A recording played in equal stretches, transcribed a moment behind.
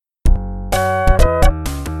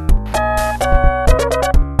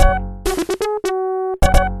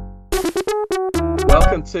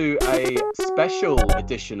to a special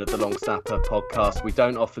edition of the Long Snapper podcast. We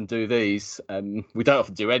don't often do these. We don't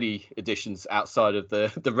often do any editions outside of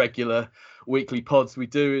the regular weekly pods we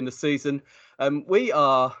do in the season. We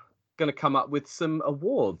are going to come up with some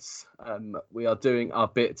awards. We are doing our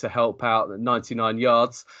bit to help out at 99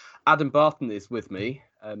 Yards. Adam Barton is with me,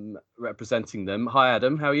 representing them. Hi,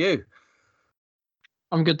 Adam. How are you?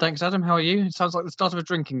 I'm good, thanks, Adam. How are you? It sounds like the start of a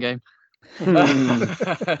drinking game.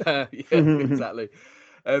 Yeah, exactly.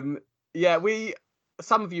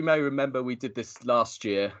 Some of you may remember we did this last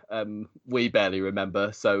year. We barely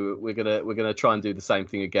remember, so we're gonna try and do the same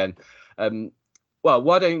thing again. Well,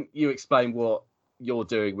 why don't you explain what you're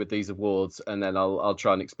doing with these awards, and then I'll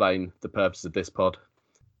try and explain the purpose of this pod.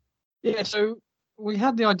 Yeah, so we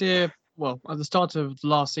had the idea, well, at the start of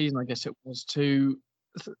last season, I guess it was, to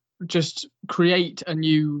just create a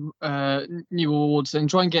new awards and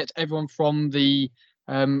try and get everyone from the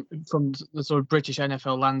sort of British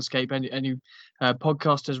NFL landscape, any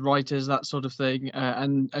podcasters, writers, that sort of thing,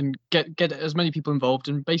 and get as many people involved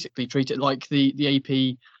and basically treat it like the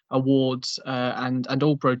AP awards and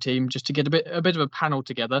All Pro team, just to get a bit of a panel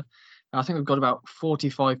together. I think we've got about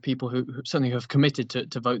 45 people who certainly have committed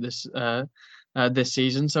to vote this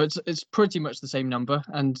season, so it's pretty much the same number,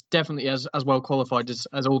 and definitely as well qualified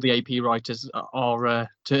as all the AP writers are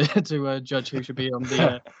to judge who should be on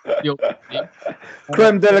the your team.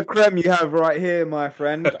 Creme de la creme you have right here, my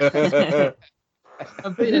friend. But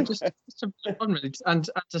yeah, just fun really, and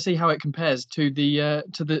to see how it compares to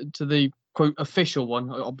the quote official one.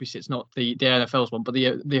 Obviously, it's not the NFL's one, but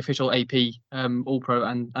the official AP All Pro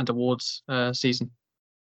and awards season.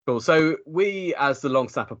 Cool. So we, as the Long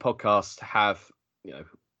Snapper podcast, have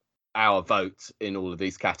our vote in all of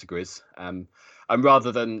these categories, and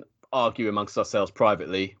rather than argue amongst ourselves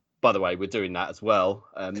privately, by the way, we're doing that as well.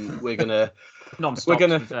 We're gonna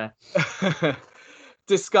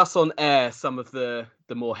discuss on air some of the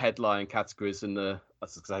more headline categories and the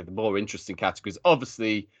more interesting categories.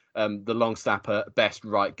 Obviously, the Long Snapper best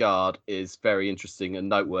right guard is very interesting and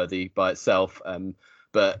noteworthy by itself,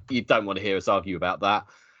 but you don't want to hear us argue about that.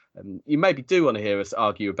 You maybe do want to hear us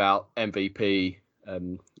argue about MVP,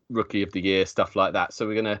 Rookie of the Year, stuff like that. So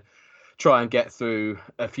we're going to try and get through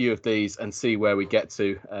a few of these and see where we get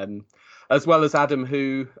to, as well as Adam,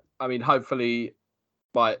 who, hopefully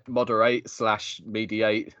might moderate /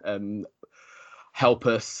 mediate, help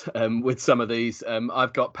us with some of these.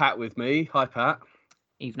 I've got Pat with me. Hi, Pat.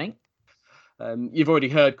 Evening. You've already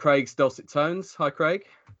heard Craig's dulcet tones. Hi, Craig.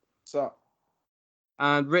 What's up?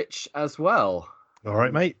 And Rich as well. All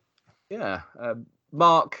right, mate. Yeah.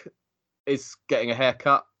 Mark is getting a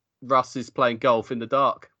haircut. Russ is playing golf in the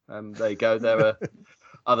dark. There you go. There are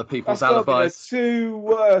other people's alibis. The two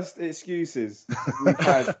worst excuses we've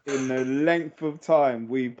had in the length of time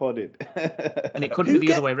we podded. And it couldn't be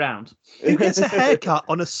the other way around. Who gets a haircut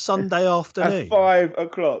on a Sunday afternoon? At 5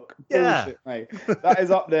 o'clock. Yeah. Bullshit, mate. That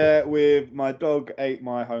is up there with my dog ate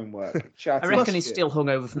my homework. I reckon he's still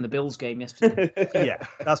hungover from the Bills game yesterday. Yeah,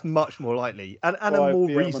 that's much more likely. And a more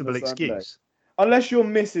reasonable excuse. Unless your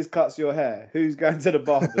missus cuts your hair, who's going to the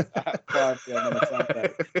barber at 5 p.m. on a Sunday?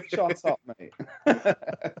 Shut up, mate.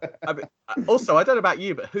 Also, I don't know about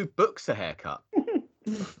you, but who books a haircut?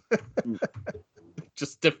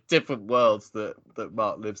 Just different worlds that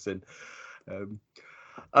Mark lives in.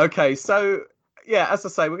 Okay, so yeah, as I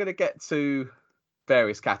say, we're going to get to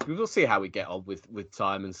various categories. We'll see how we get on with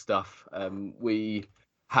time and stuff. We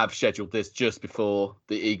have scheduled this just before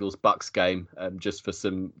the Eagles-Bucks game, just for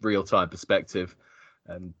some real-time perspective.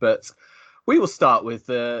 But we will start with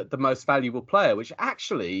the most valuable player, which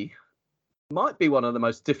actually might be one of the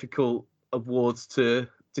most difficult awards to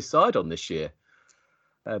decide on this year.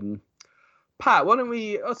 Pat, why don't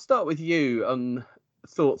I'll start with you on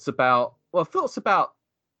thoughts about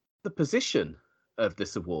the position of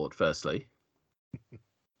this award, firstly.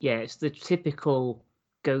 Yeah, it's the typical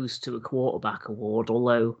goes to a quarterback award,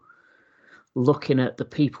 although looking at the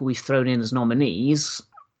people we've thrown in as nominees,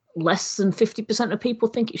 less than 50% of people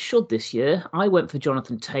think it should this year. I went for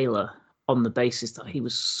Jonathan Taylor on the basis that he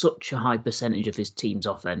was such a high percentage of his team's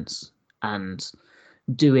offense and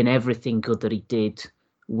doing everything good that he did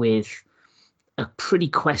with a pretty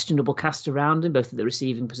questionable cast around him, both at the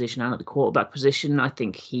receiving position and at the quarterback position. I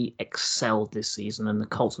think he excelled this season, and the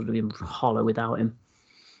Colts would have been hollow without him.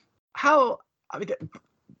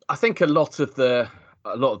 I think a lot of the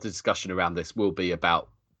discussion around this will be about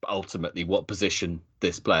ultimately what position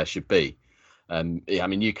this player should be.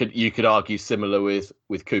 You could argue similar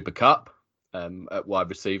with Cooper Kupp at wide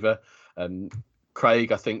receiver.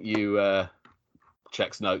 Craig, I think you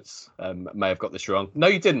checks notes may have got this wrong. No,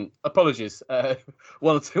 you didn't. Apologies.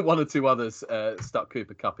 One or two others stuck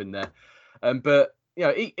Cooper Kupp in there, but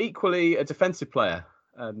equally a defensive player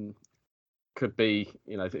could be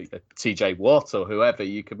TJ Watt or whoever.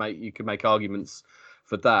 You could make arguments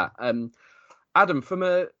for that. Adam, from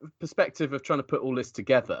a perspective of trying to put all this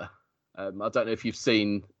together, I don't know if you've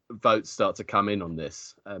seen votes start to come in on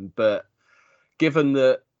this, but given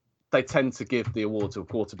that they tend to give the award to a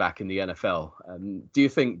quarterback in the NFL, do you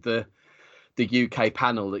think the UK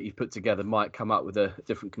panel that you put together might come up with a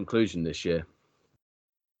different conclusion this year?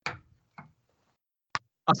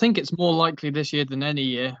 I think it's more likely this year than any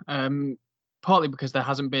year, partly because there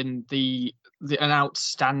hasn't been an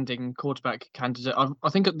outstanding quarterback candidate. I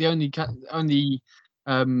think the only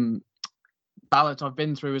ballot I've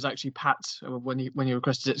been through is actually Pat when he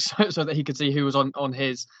requested it, so that he could see who was on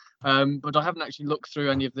his. But I haven't actually looked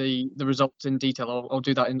through any of the results in detail. I'll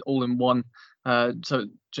do that all in one. So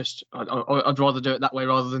just I'd rather do it that way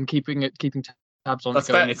rather than keeping tabs on. That's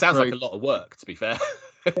fair. It sounds like a lot of work, to be fair.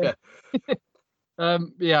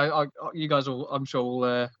 You guys all, I'm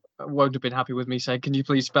sure, won't have been happy with me saying, "Can you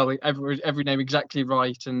please spell every name exactly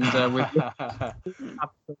right?" And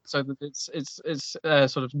so that it's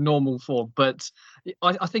sort of normal form. But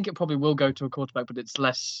I think it probably will go to a quarterback, but it's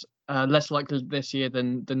less likely this year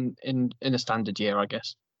than in a standard year, I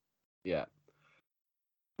guess. Yeah.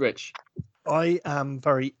 Rich, I am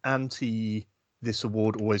very anti this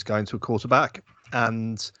award always going to a quarterback,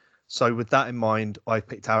 and so with that in mind, I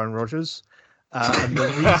picked Aaron Rodgers, and the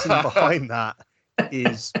reason behind that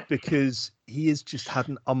is because he has just had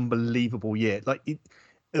an unbelievable year.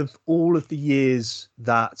 Of all of the years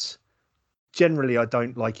that generally I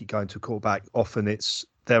don't like it going to a quarterback, often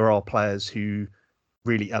there are players who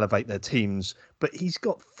really elevate their teams, but he's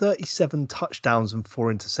got 37 touchdowns and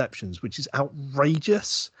 4 interceptions, which is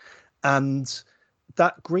outrageous. And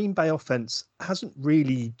that Green Bay offense hasn't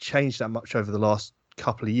really changed that much over the last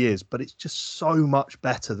couple of years, but it's just so much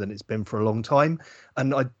better than it's been for a long time.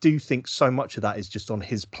 And I do think so much of that is just on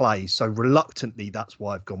his play. So reluctantly, that's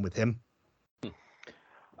why I've gone with him.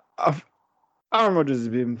 Aaron Rodgers has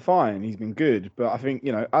been fine. He's been good, but I think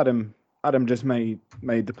Adam just made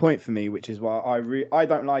the point for me, which is why I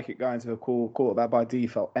don't like it going to a quarterback by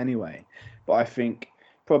default anyway. But I think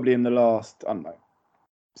probably in the last, I don't know,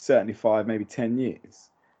 certainly 5, maybe 10 years,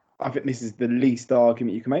 I think this is the least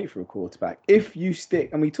argument you can make for a quarterback. If you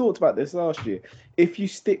stick, and we talked about this last year, if you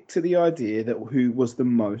stick to the idea that who was the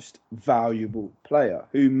most valuable player,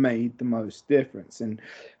 who made the most difference. And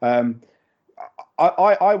I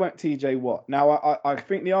went TJ Watt. Now, I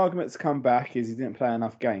think the argument to come back is he didn't play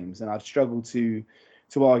enough games, and I'd struggle to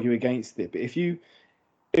argue against it. But if you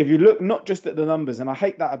look not just at the numbers, and I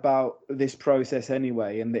hate that about this process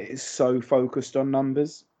anyway, and that it's so focused on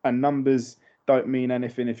numbers, and numbers don't mean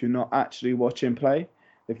anything if you're not actually watching play,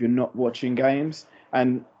 if you're not watching games.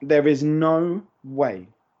 And there is no way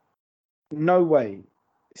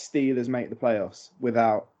Steelers make the playoffs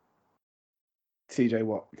without TJ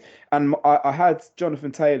Watt. And I had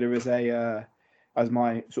Jonathan Taylor as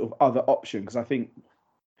my sort of other option, because I think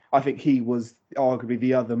he was arguably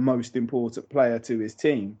the other most important player to his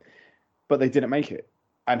team, but they didn't make it.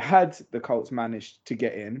 And had the Colts managed to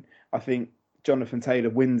get in, I think Jonathan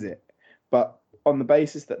Taylor wins it. But on the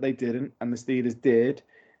basis that they didn't, and the Steelers did,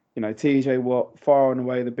 TJ Watt far and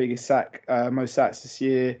away the biggest most sacks this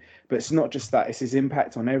year. But it's not just that; it's his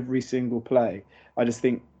impact on every single play. I just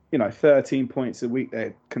think 13 points a week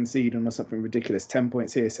they're conceding or something ridiculous. 10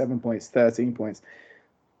 points here, 7 points, 13 points.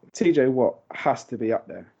 TJ Watt has to be up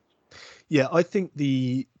there. Yeah, I think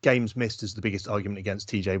the games missed is the biggest argument against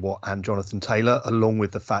TJ Watt and Jonathan Taylor, along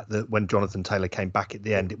with the fact that when Jonathan Taylor came back at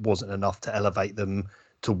the end, it wasn't enough to elevate them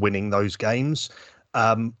to winning those games.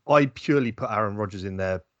 I purely put Aaron Rodgers in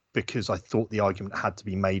there because I thought the argument had to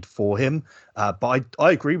be made for him. But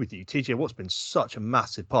I agree with you. TJ Watt's been such a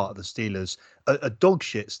massive part of the Steelers, a dog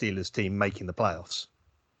shit Steelers team making the playoffs.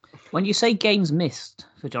 When you say games missed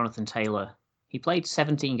for Jonathan Taylor, he played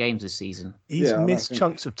 17 games this season. He's missed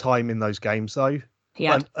chunks of time in those games, though. He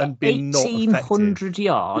had and been 1,800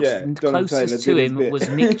 yards, and closest to him was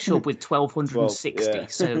Nick Chubb with 1,260.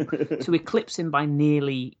 So to eclipse him by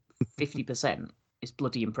nearly 50% is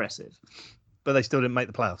bloody impressive. But they still didn't make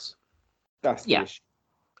the playoffs. That's the issue.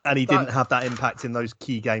 And he didn't have that impact in those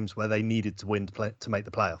key games where they needed to win to make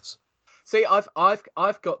the playoffs. See,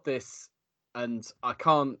 I've got this, and I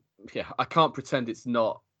can't pretend it's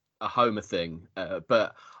not a Homer thing,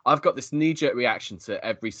 but I've got this knee-jerk reaction to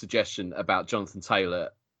every suggestion about Jonathan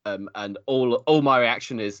Taylor, and all my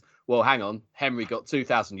reaction is, well, hang on, Henry got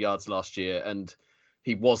 2,000 yards last year, and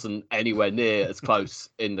he wasn't anywhere near as close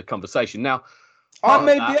in the conversation. Now, I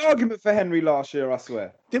made the argument for Henry last year, I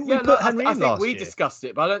swear. Didn't we put Henry I in think last we year? discussed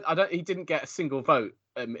it, but he didn't get a single vote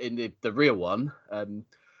in the real one.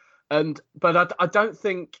 But I don't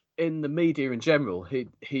think in the media in general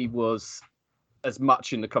he was as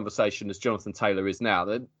much in the conversation as Jonathan Taylor is now.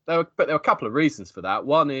 But there are a couple of reasons for that.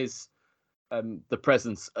 One is the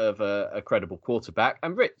presence of a credible quarterback,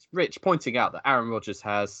 and Rich pointing out that Aaron Rodgers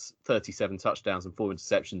has 37 touchdowns and 4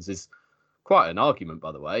 interceptions is quite an argument,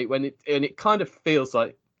 by the way. It kind of feels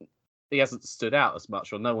like he hasn't stood out as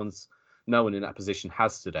much, or no one in that position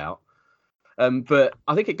has stood out. But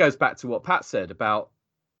I think it goes back to what Pat said about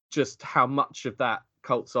just how much of that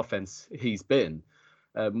Colts offense he's been.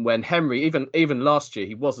 When Henry, even last year,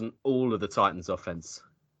 he wasn't all of the Titans offense.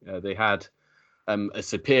 They had a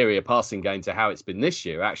superior passing game to how it's been this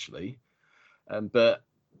year, actually. But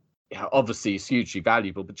obviously, it's hugely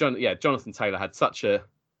valuable. But Jonathan Taylor had such a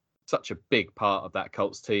big part of that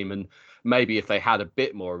Colts team, and maybe if they had a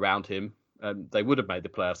bit more around him, they would have made the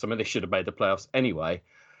playoffs. I mean, they should have made the playoffs anyway.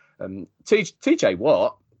 TJ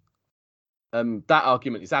Watt, that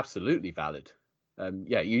argument is absolutely valid.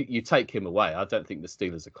 You take him away. I don't think the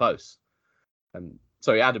Steelers are close.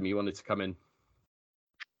 Sorry, Adam, you wanted to come in.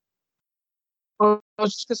 I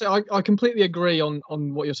was just going to say, I completely agree on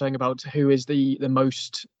what you're saying about who is the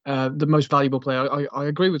most valuable player. I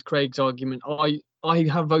agree with Craig's argument. I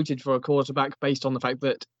have voted for a quarterback based on the fact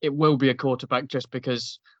that it will be a quarterback, just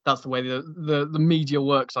because that's the way the media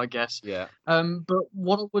works, I guess. Yeah. But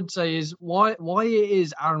what I would say is why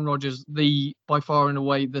is Aaron Rodgers by far and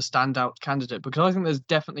away the standout candidate? Because I think there's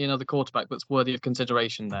definitely another quarterback that's worthy of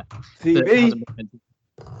consideration there. TV.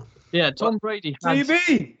 Yeah, Tom Brady.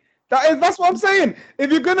 TV. That's what I'm saying.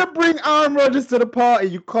 If you're gonna bring Aaron Rodgers to the party,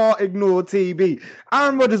 you can't ignore TB.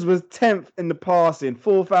 Aaron Rodgers was 10th in the passing,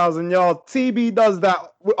 4,000 yards. TB does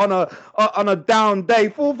that on a down day.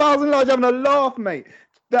 4,000 yards, having a laugh, mate.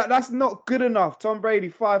 That's not good enough. Tom Brady,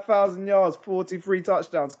 5,000 yards, 43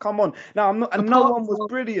 touchdowns. Come on. Now I'm not, and no one was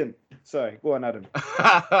brilliant. Sorry, go on, Adam.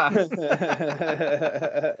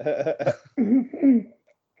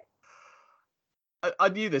 I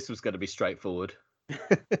knew this was going to be straightforward.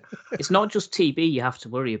 It's not just TB you have to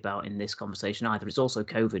worry about in this conversation either. It's also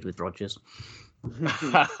COVID with Rodgers.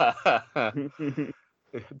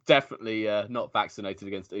 Definitely not vaccinated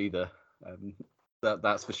against either.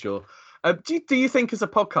 That's for sure. Do you think as a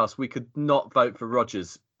podcast we could not vote for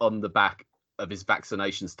Rodgers on the back of his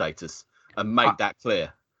vaccination status and make that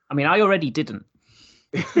clear? I mean, I already didn't.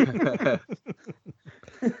 I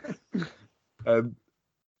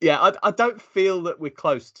don't feel that we're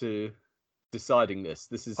close to deciding this.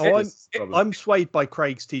 I'm swayed by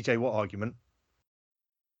Craig's TJ Watt argument.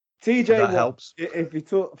 TJ Watt helps. If you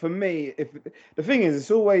talk for me, if the thing is,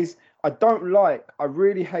 it's always I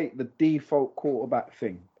really hate the default quarterback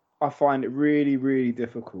thing. I find it really, really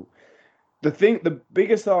difficult. The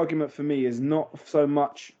biggest argument for me is not so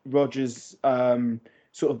much Rodgers'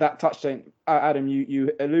 sort of that touchdown. Adam,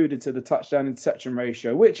 you alluded to the touchdown interception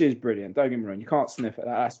ratio, which is brilliant. Don't get me wrong, you can't sniff at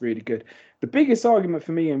that. That's really good. The biggest argument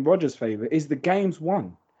for me in Rodgers' favour is the games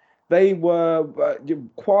won. They were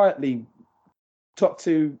quietly top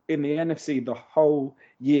 2 in the NFC the whole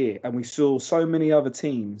year, and we saw so many other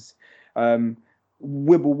teams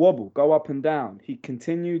wibble wobble, go up and down. He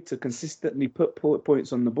continued to consistently put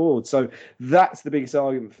points on the board. So that's the biggest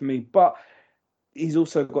argument for me. But he's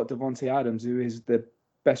also got Davante Adams, who is the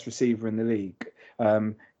best receiver in the league.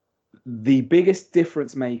 The biggest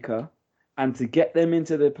difference maker, and to get them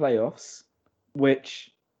into the playoffs,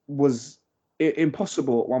 which was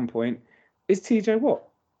impossible at one point, is TJ Watt.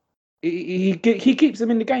 He keeps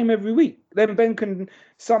them in the game every week. Then Ben can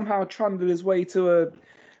somehow trundle his way to a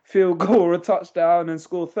field goal or a touchdown and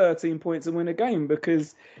score 13 points and win a game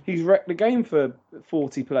because he's wrecked the game for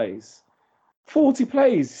 40 plays. 40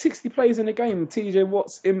 plays, 60 plays in a game. TJ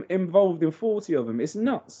Watt's involved in 40 of them. It's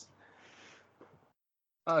nuts.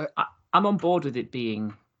 I'm on board with it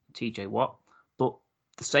being TJ Watt, but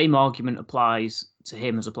the same argument applies to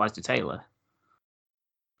him as applies to Taylor.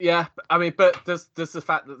 Yeah, I mean, but does the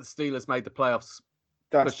fact that the Steelers made the playoffs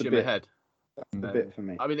push him ahead? That's the bit for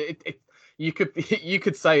me. I mean, you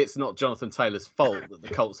could say it's not Jonathan Taylor's fault that the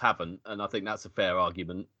Colts haven't, and I think that's a fair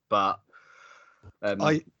argument. But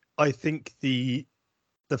I think the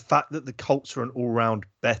fact that the Colts are an all-round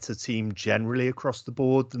better team generally across the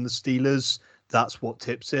board than the Steelers, that's what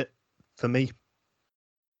tips it for me.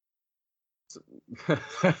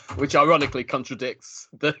 Which ironically contradicts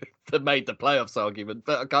the made the playoffs argument,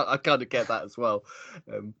 but I kind of get that as well.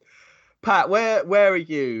 Pat, where are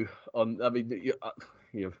you on? I mean,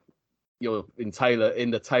 you're in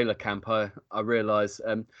the Taylor camp. I realise.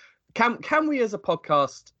 Can we as a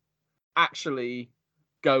podcast actually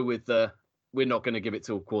go with the we're not going to give it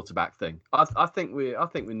to a quarterback thing. I think we're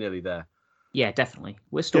nearly there. Yeah, definitely.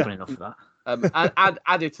 We're stubborn enough for that.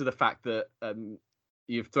 Added to the fact that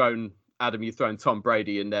you've thrown Tom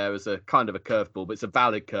Brady in there as a kind of a curveball, but it's a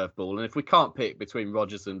valid curveball. And if we can't pick between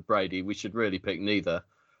Rodgers and Brady, we should really pick neither.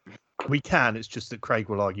 We can. It's just that Craig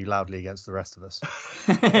will argue loudly against the rest of us.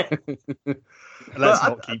 Let's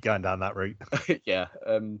not keep going down that route. Yeah.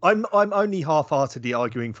 I'm only half-heartedly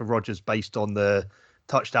arguing for Rodgers based on the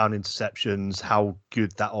touchdown interceptions, how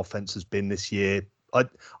good that offense has been this year. I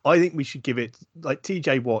think we should give it, like,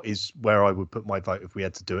 TJ Watt is where I would put my vote if we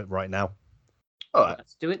had to do it right now. All right.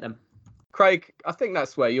 Let's do it then. Craig, I think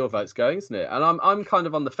that's where your vote's going, isn't it? And I'm kind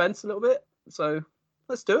of on the fence a little bit, so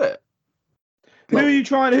let's do it. Who are you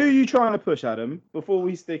trying to push, Adam? Before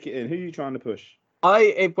we stick it in, who are you trying to push?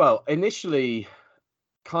 Initially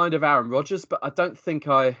kind of Aaron Rodgers, but I don't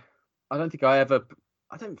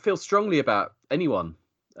feel strongly about anyone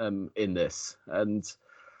in this. And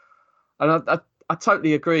I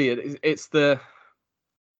totally agree. It's the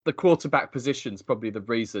quarterback position's probably the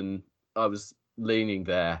reason I was leaning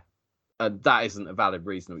there. And that isn't a valid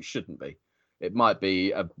reason, or it shouldn't be. It might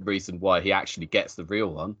be a reason why he actually gets the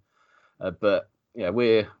real one. But yeah,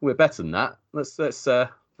 we're better than that. Let's go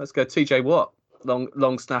TJ Watt,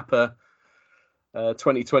 long snapper,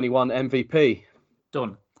 2021 MVP.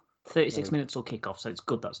 Done. 36 minutes till kickoff, so it's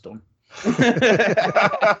good that's done.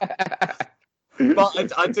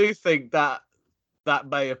 But I do think that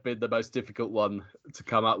may have been the most difficult one to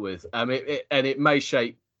come up with. It may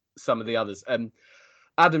shape some of the others.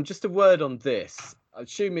 Adam, just a word on this. I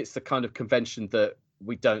assume it's the kind of convention that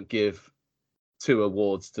we don't give 2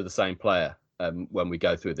 awards to the same player when we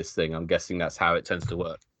go through this thing. I'm guessing that's how it tends to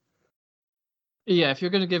work. Yeah, if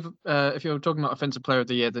you're going to give, if you're talking about Offensive Player of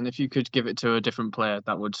the Year, then if you could give it to a different player,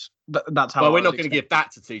 that's how. Well, we're not going to give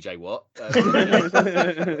that to TJ Watt.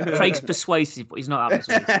 Craig's persuasive, but he's not that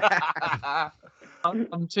persuasive.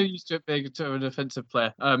 I'm too used to it being to an offensive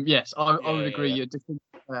player. Yes, I would agree. Yeah. Your defensive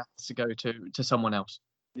player has to go to someone else.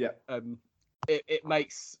 Yeah. It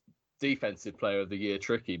makes Defensive Player of the Year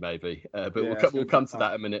tricky, maybe, but we'll come to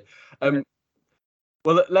that in a minute.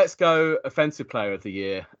 Well, let's go Offensive Player of the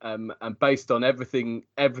Year. And based on everything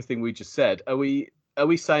we just said, are we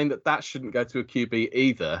saying that shouldn't go to a QB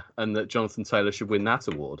either, and that Jonathan Taylor should win that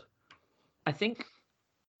award? I think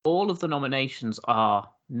all of the nominations are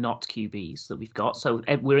not QBs that we've got, so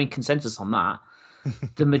we're in consensus on that.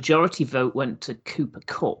 The majority vote went to Cooper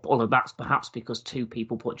Kupp, although that's perhaps because 2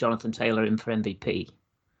 people put Jonathan Taylor in for MVP.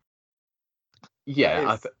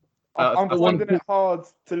 Yeah, I'm finding it hard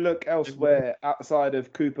to look elsewhere outside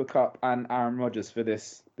of Cooper Kupp and Aaron Rodgers for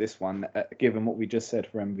this one, given what we just said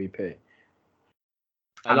for MVP.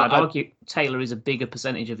 And I'd argue Taylor is a bigger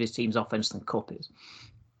percentage of his team's offense than Kupp is.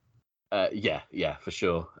 Yeah, for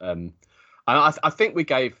sure. And I think we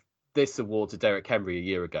gave this award to Derrick Henry a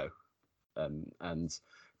year ago. And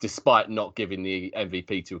despite not giving the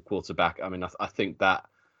MVP to a quarterback, I mean, I think that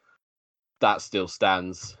still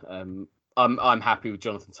stands. I'm happy with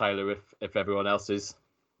Jonathan Taylor if everyone else is.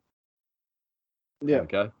 Yeah. There we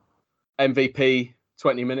go. MVP,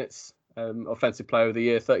 20 minutes. Offensive Player of the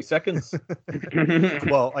Year, 30 seconds.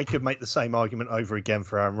 Well, I could make the same argument over again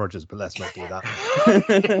for Aaron Rodgers, but let's not do that.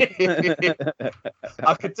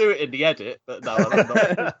 I could do it in the edit, but no, I'm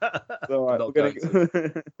not. All right, not going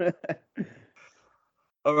to.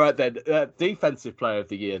 All right, then. Defensive Player of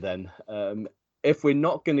the Year, then. If we're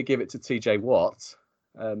not going to give it to TJ Watt,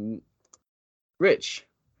 Rich,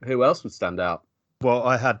 who else would stand out? Well,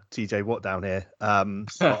 I had TJ Watt down here.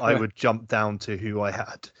 So I would jump down to who I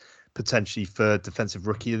had potentially for Defensive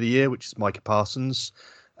Rookie of the Year, which is Micah Parsons.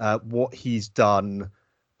 What he's done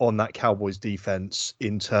on that Cowboys defense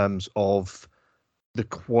in terms of the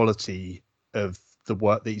quality of the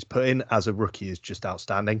work that he's put in as a rookie is just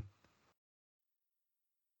outstanding.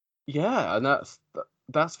 Yeah, and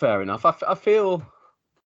that's fair enough. I feel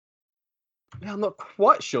I'm not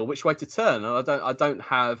quite sure which way to turn, and I don't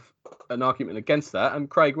have an argument against that. And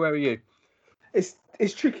Craig, where are you?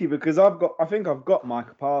 It's tricky because I think I've got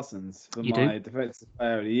Micah Parsons for my Defensive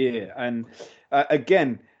Player of the Year, and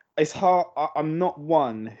again, it's hard. I'm not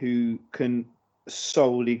one who can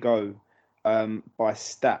solely go by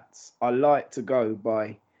stats. I like to go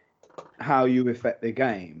by how you affect the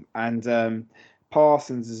game, and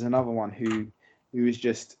Parsons is another one who is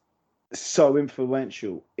just so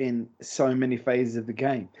influential in so many phases of the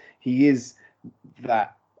game. He is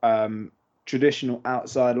that traditional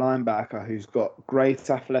outside linebacker who's got great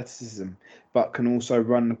athleticism, but can also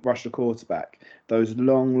rush the quarterback. Those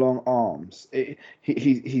long arms.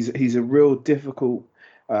 He's a real difficult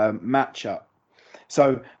matchup.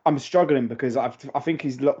 So I'm struggling because I think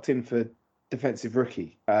he's locked in for defensive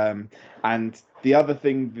rookie. And the other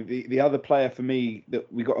thing, the other player for me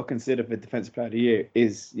that we got to consider for defensive player of the year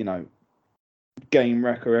is, game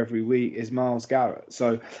wrecker every week, is Myles Garrett.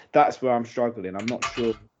 So that's where I'm struggling. I'm not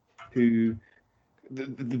sure who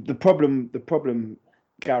the problem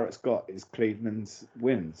Garrett's got is Cleveland's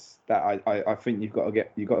wins. That I think you've got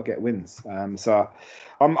to get wins. So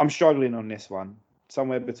I'm struggling on this one,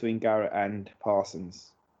 somewhere between Garrett and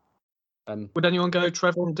Parsons. Would anyone go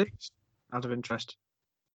Trevor Diggs out of interest?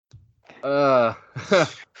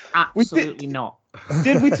 Absolutely not.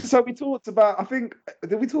 Did we? So we talked about. I think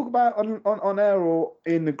did we talk about on air or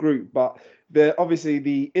in the group? But obviously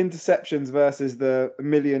the interceptions versus the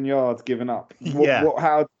million yards given up.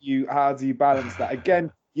 How do you balance that?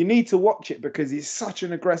 Again, you need to watch it because he's such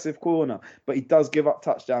an aggressive corner, but he does give up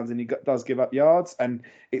touchdowns and he does give up yards. And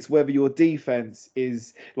it's whether your defense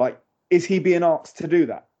is he being asked to do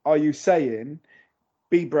that? Are you saying,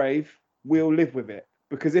 be brave, we'll live with it?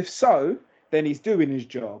 Because if so, then he's doing his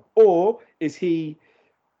job. Or is he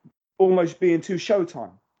almost being too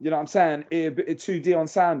Showtime? You know what I'm saying? Too Deion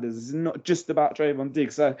Sanders. It's not just about Trayvon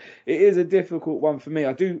Diggs. So it is a difficult one for me.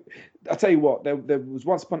 I tell you what, there was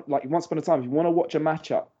once upon a time, if you want to watch a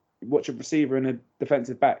matchup, watch a receiver and a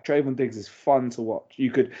defensive back, Trayvon Diggs is fun to watch. You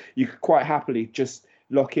could quite happily just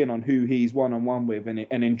lock in on who he's one-on-one with and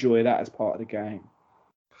enjoy that as part of the game.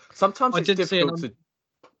 Sometimes it's difficult to...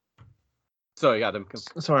 Sorry, Adam.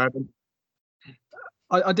 Sorry, Adam.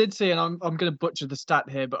 I did see, and I'm going to butcher the stat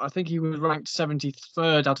here, but I think he was ranked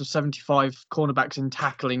 73rd out of 75 cornerbacks in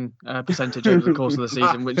tackling percentage over the course of the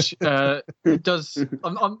season, which does.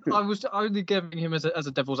 I was only giving him as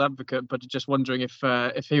a devil's advocate, but just wondering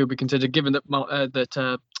if he would be considered, given that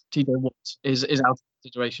TJ Watt is out of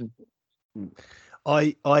consideration.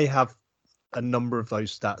 I have a number of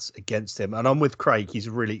those stats against him, and I'm with Craig. He's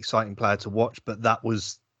a really exciting player to watch, but that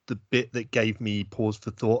was the bit that gave me pause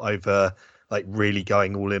for thought over really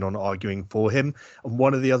going all in on arguing for him. And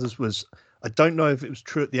one of the others was, I don't know if it was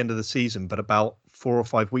true at the end of the season, but about 4 or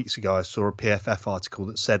 5 weeks ago, I saw a PFF article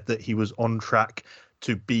that said that he was on track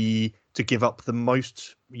to give up the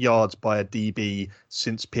most yards by a DB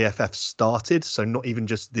since PFF started. So not even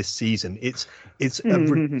just this season. It's a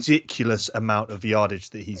ridiculous amount of yardage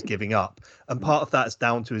that he's giving up. And part of that is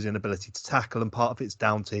down to his inability to tackle, and part of it's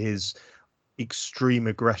down to his extreme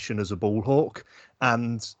aggression as a ball hawk.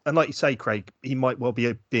 And like you say, Craig, he might well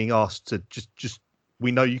be being asked to just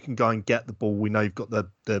we know you can go and get the ball. We know you've got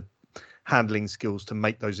the handling skills to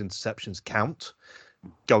make those interceptions count.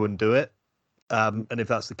 Go and do it. And if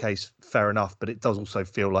that's the case, fair enough. But it does also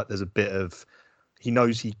feel like there's a bit of, he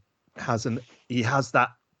knows he has that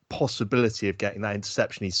possibility of getting that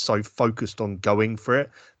interception. He's so focused on going for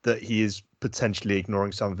it that he is potentially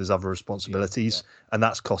ignoring some of his other responsibilities, and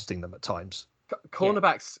that's costing them at times.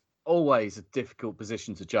 Cornerbacks always a difficult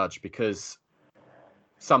position to judge because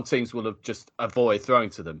some teams will have just avoid throwing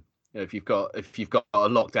to them. If you've got a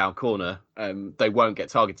lockdown corner, they won't get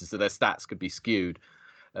targeted, so their stats could be skewed.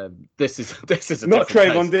 This is a not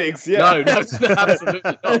Trayvon Diggs. Yeah, no,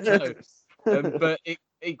 absolutely not. No. But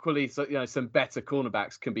equally, so some better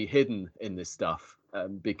cornerbacks can be hidden in this stuff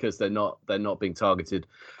because they're not being targeted.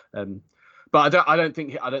 But I don't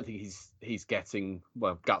think he's getting,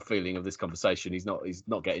 well, gut feeling of this conversation. He's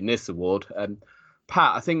not getting this award.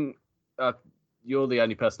 Pat, I think you're the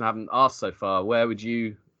only person I haven't asked so far. Where would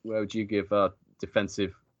you give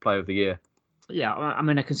Defensive Player of the Year? Yeah, I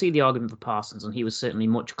mean, I can see the argument for Parsons, and he was certainly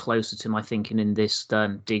much closer to my thinking in this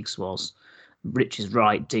than Diggs was. Rich is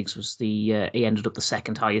right. Diggs was he ended up the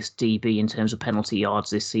second highest DB in terms of penalty yards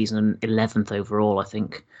this season, and 11th overall, I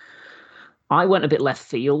think. I went a bit left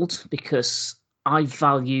field because I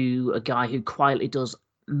value a guy who quietly does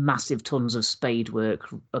massive tons of spade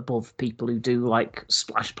work above people who do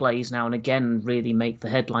splash plays now and again, really make the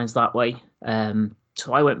headlines that way.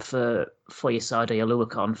 So I went for Foyesade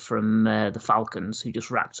Oluokun from the Falcons, who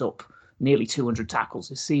just racked up nearly 200 tackles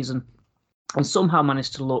this season and somehow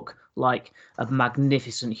managed to look like a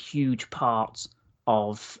magnificent, huge part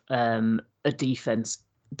of a defense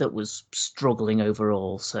that was struggling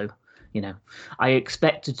overall. So, I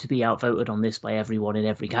expected to be outvoted on this by everyone in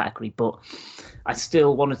every category, but I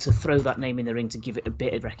still wanted to throw that name in the ring to give it a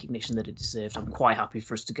bit of recognition that it deserved. I'm quite happy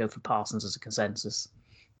for us to go for Parsons as a consensus.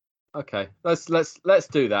 Okay, let's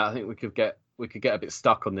do that. I think we could get a bit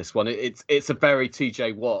stuck on this one. It's a very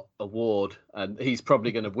TJ Watt award, and he's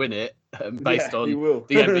probably going to win it based on the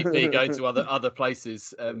MVP going to other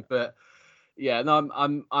places. But Yeah, no,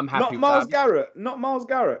 I'm happy. Not with Miles that. Garrett. Not Miles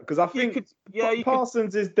Garrett, because I think you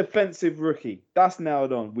Parsons is defensive rookie. That's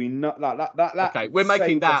nailed on. We know that. Okay, we're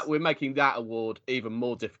making that award even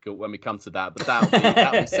more difficult when we come to that, but that'll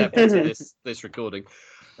be separate to this recording.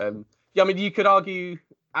 Yeah, I mean, you could argue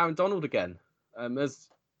Aaron Donald again. As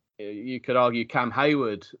you could argue Cam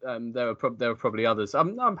Hayward. There are probably others. I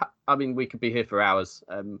mean, we could be here for hours.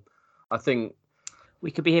 I think we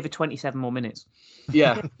could be here for 27 more minutes.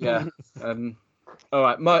 Yeah. All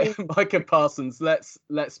right, Micah Parsons.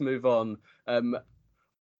 Let's move on.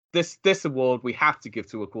 This award we have to give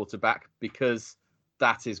to a quarterback because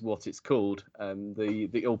that is what it's called.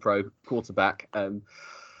 The All-Pro quarterback.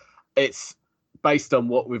 It's based on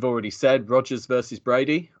what we've already said. Rodgers versus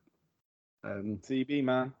Brady. TB,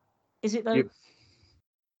 man. Is it though?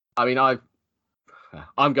 I mean,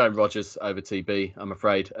 I'm going Rodgers over TB. I'm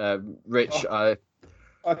afraid. Rich,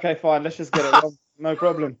 Okay, fine. Let's just get it wrong. No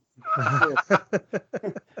problem.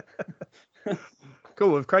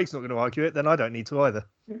 Cool. If Craig's not going to argue it, then I don't need to either.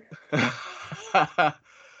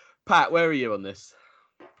 Pat, where are you on this?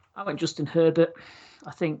 I went Justin Herbert.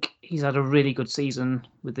 I think he's had a really good season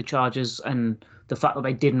with the Chargers, and the fact that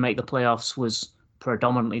they didn't make the playoffs was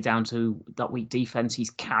predominantly down to that weak defense.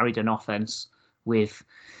 He's carried an offense with,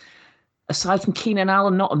 aside from Keenan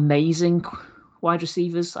Allen, not amazing wide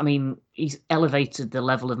receivers. I mean, he's elevated the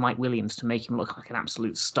level of Mike Williams to make him look like an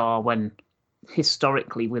absolute star when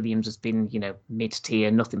historically Williams has been, mid-tier,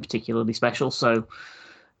 nothing particularly special. So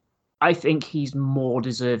I think he's more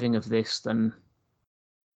deserving of this than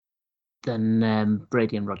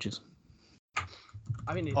Brady and Rodgers.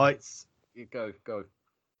 I mean, go.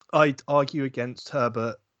 I'd argue against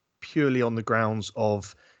Herbert purely on the grounds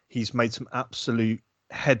of he's made some absolute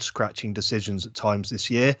head-scratching decisions at times this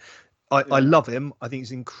year. I love him. I think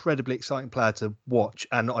he's an incredibly exciting player to watch,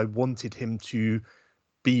 and I wanted him to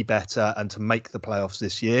be better and to make the playoffs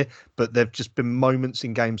this year. But there've just been moments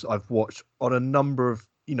in games I've watched on a number of,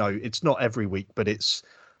 it's not every week, but it's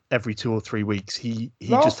every 2 or 3 weeks. He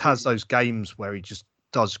just has those games where he just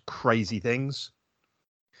does crazy things.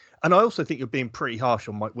 And I also think you're being pretty harsh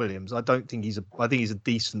on Mike Williams. I think he's a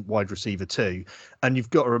decent wide receiver too. And you've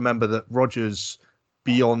got to remember that Rodgers,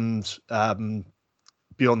 beyond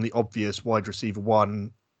the obvious wide receiver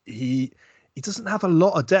one, he doesn't have a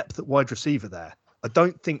lot of depth at wide receiver there. I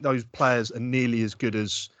don't think those players are nearly as good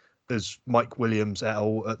as Mike Williams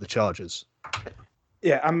at the Chargers.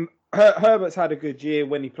 Yeah, Herbert's had a good year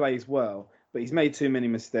when he plays well, but he's made too many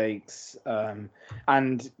mistakes.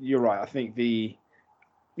 And you're right. I think he's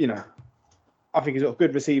got a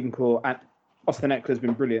good receiving core, and Austin Eckler's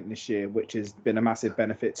been brilliant this year, which has been a massive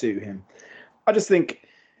benefit to him. I just think,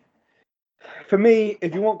 for me,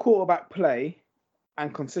 if you want quarterback play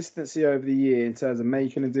and consistency over the year in terms of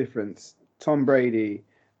making a difference, Tom Brady,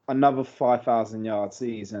 another 5,000-yard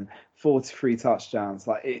season, 43 touchdowns.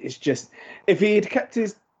 Like, it's just, if he had kept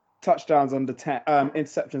his touchdowns under 10,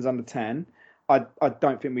 interceptions under 10, I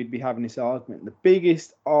don't think we'd be having this argument. The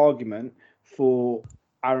biggest argument for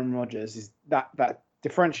Aaron Rodgers is that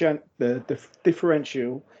differential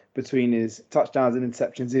between his touchdowns and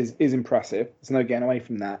interceptions is impressive. There's no getting away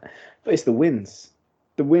from that. But it's the wins.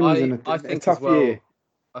 The wins in a tough year.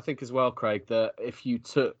 I think as well, Craig, that if you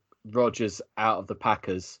took Rodgers out of the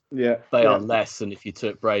Packers, they are less than if you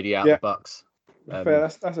took Brady out of the Bucks. Fair.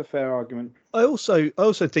 That's a fair argument. I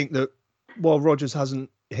also think that while Rodgers hasn't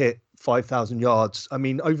hit 5,000 yards, I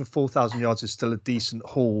mean, over 4,000 yards is still a decent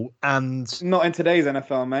haul. And not in today's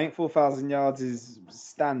NFL, mate. 4,000 yards is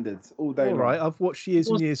standard all day long. All right, I've watched years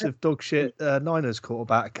and years of dog shit Niners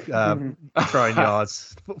quarterback throwing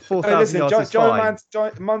yards. 4,000 yards is fine.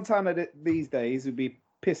 Montana these days would be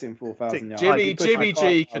pissing 4,000 yards. Jimmy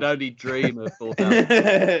G could only dream of 4,000.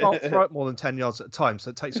 Can't throw it more than 10 yards at a time, so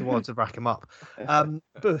it takes a while to rack him up.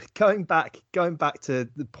 But going back to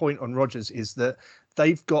the point on Rodgers is that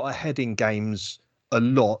they've got ahead in games a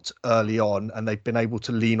lot early on, and they've been able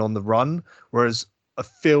to lean on the run. Whereas I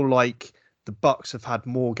feel like the Bucks have had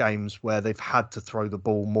more games where they've had to throw the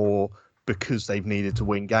ball more because they've needed to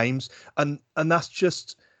win games, and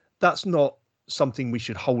that's not something we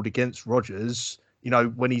should hold against Rodgers.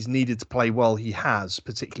 When he's needed to play well, he has,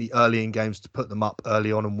 particularly early in games, to put them up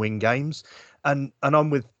early on and win games. And I'm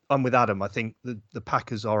with Adam. I think the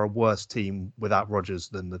Packers are a worse team without Rodgers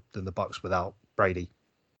than the Bucks without Brady.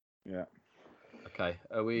 Yeah. Okay.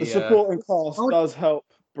 The supporting cast does help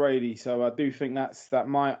Brady, so I do think that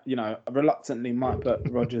might, reluctantly might put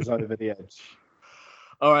Rodgers over the edge.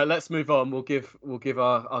 All right, let's move on. We'll give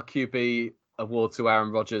our QB award to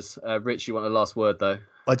Aaron Rodgers. Rich, you want the last word though?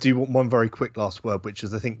 I do want one very quick last word, which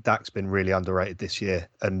is I think Dak's been really underrated this year.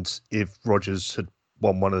 And if Rodgers had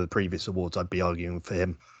won one of the previous awards, I'd be arguing for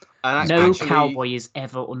him. And No cowboy is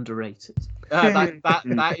ever underrated.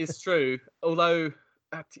 That is true. Although,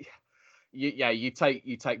 you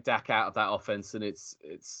take Dak out of that offense, and it's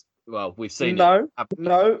well, we've seen it.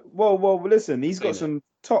 No. Well, listen, he's got some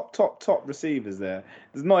top receivers there.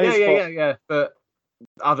 There's not his fault. Yeah. But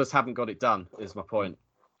others haven't got it done. Is my point.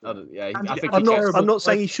 I think I'm not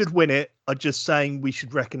saying he should win it. I'm just saying we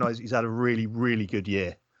should recognise he's had a really, really good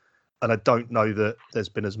year. And I don't know that there's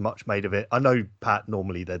been as much made of it. I know, Pat,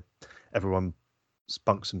 normally everyone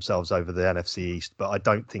spunks themselves over the NFC East, but I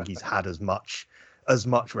don't think he's had as much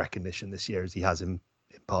recognition this year as he has in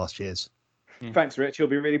past years. Yeah. Thanks, Rich. You'll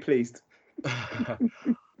be really pleased.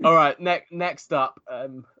 All right, next up,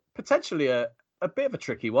 potentially a bit of a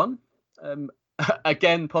tricky one.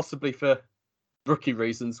 Again, possibly for rookie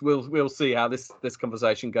reasons. We'll see how this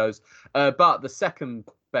conversation goes. But the second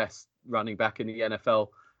best running back in the NFL.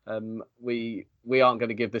 We aren't going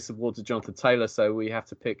to give this award to Jonathan Taylor, so we have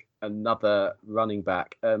to pick another running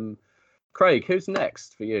back. Craig, who's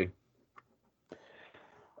next for you?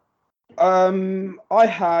 I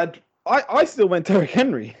still went Derrick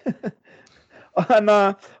Henry, and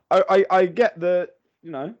I get that,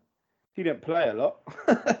 he didn't play a lot,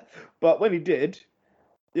 but when he did,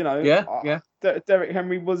 Derrick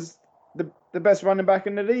Henry was the best running back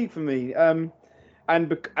in the league for me.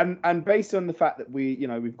 And based on the fact that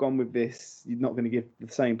we've gone with this, you're not going to give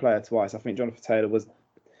the same player twice. I think Jonathan Taylor was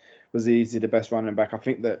easily the best running back. I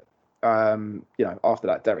think that after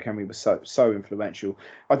that, Derrick Henry was so influential.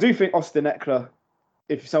 I do think Austin Eckler,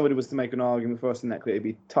 if somebody was to make an argument for Austin Eckler, it'd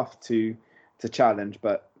be tough to challenge.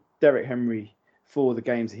 But Derrick Henry, for the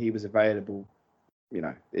games that he was available,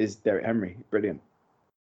 is Derrick Henry. Brilliant.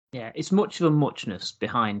 Yeah, it's much of a muchness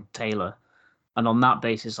behind Taylor. And on that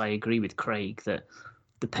basis, I agree with Craig that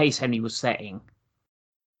the pace Henry was setting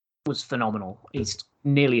was phenomenal. He's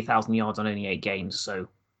nearly 1,000 yards on only 8 games. So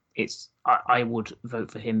I would vote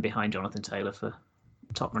for him behind Jonathan Taylor for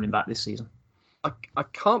top running back this season. I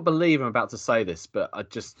can't believe I'm about to say this, but I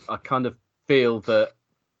kind of feel that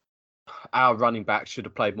our running back should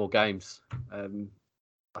have played more games.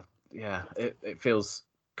 It feels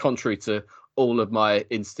contrary to all of my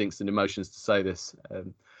instincts and emotions to say this.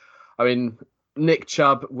 Nick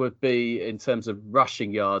Chubb would be, in terms of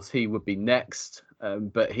rushing yards, he would be next.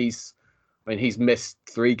 But he's missed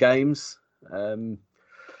 3 games.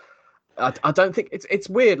 I don't think it's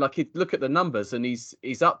weird. Like, you look at the numbers and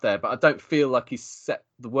he's up there, but I don't feel like he's set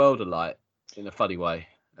the world alight in a funny way.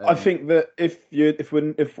 I think that if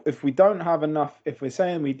we don't have enough, if we're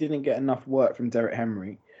saying we didn't get enough work from Derrick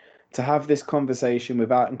Henry, to have this conversation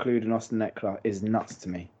without including Austin Eckler is nuts to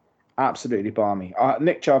me. Absolutely balmy.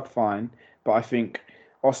 Nick Chubb, fine, but I think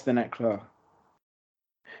Austin Eckler.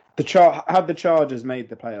 Had the Chargers made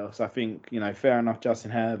the playoffs, I think, fair enough,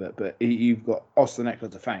 Justin Herbert, but you've got Austin Eckler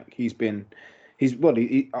to thank. I think he's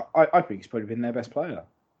probably been their best player.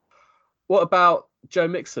 What about Joe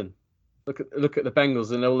Mixon? Look at the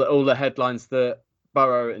Bengals and all the headlines that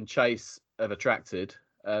Burrow and Chase have attracted.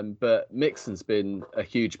 But Mixon's been a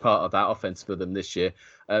huge part of that offense for them this year.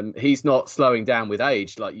 He's not slowing down with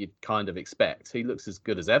age like you'd kind of expect. He looks as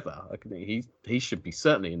good as ever. I think he should be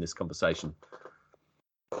certainly in this conversation.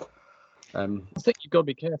 I think you've got to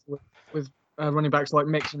be careful with running backs like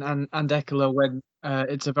Mixon and Eckler when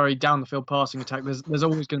it's a very down the field passing attack. There's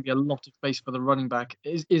always going to be a lot of space for the running back.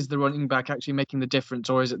 Is the running back actually making the difference,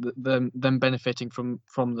 or is it them benefiting from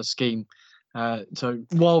the scheme? So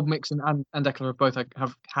while Mixon and Eckler both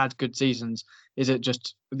have had good seasons, is it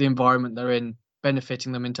just the environment they're in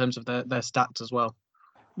benefiting them in terms of their stats as well?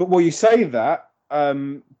 But you say that,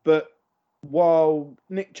 but while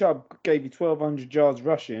Nick Chubb gave you 1,200 yards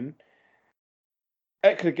rushing,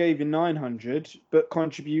 Eckler gave you 900, but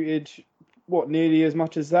contributed nearly as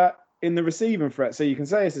much as that in the receiving threat. So you can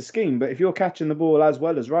say it's a scheme, but if you're catching the ball as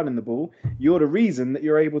well as running the ball, you're the reason that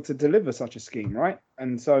you're able to deliver such a scheme, right?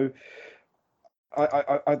 And so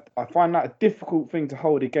I find that a difficult thing to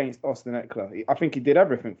hold against Austin Eckler. I think he did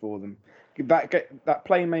everything for them. That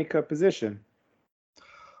playmaker position.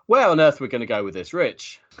 Where on earth we're going to go with this,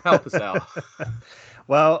 Rich? Help us out.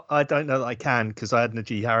 Well, I don't know that I can because I had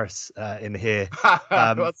Najee Harris in here.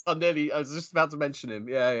 I was just about to mention him.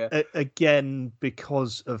 Yeah. Again,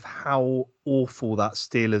 because of how awful that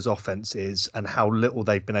Steelers offense is and how little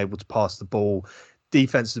they've been able to pass the ball.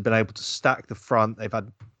 Defense has been able to stack the front. They've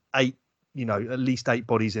had at least 8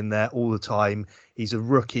 bodies in there all the time. He's a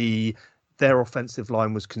rookie. Their offensive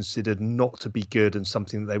line was considered not to be good and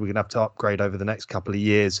something that they were going to have to upgrade over the next couple of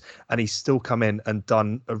years. And he's still come in and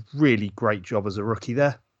done a really great job as a rookie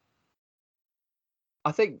there.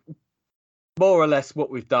 I think more or less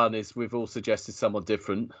what we've done is we've all suggested someone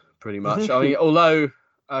different, pretty much. I mean, although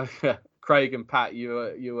Craig and Pat,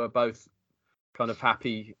 you were both kind of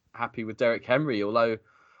happy with Derek Henry, although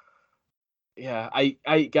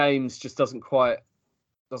eight games just doesn't quite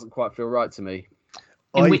feel right to me.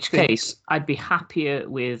 In which case, I'd be happier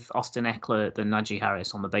with Austin Eckler than Najee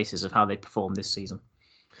Harris on the basis of how they performed this season.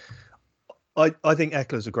 I think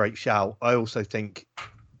Eckler's a great shout. I also think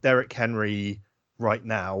Derek Henry right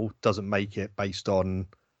now doesn't make it based on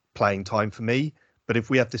playing time for me. But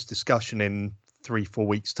if we have this discussion in 3-4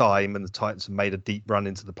 weeks' time and the Titans have made a deep run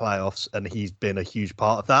into the playoffs and he's been a huge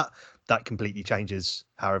part of that completely changes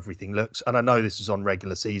how everything looks. And I know this is on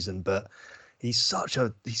regular season, but he's such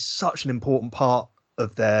an important part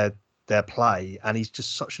of their play, and he's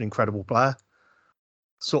just such an incredible player.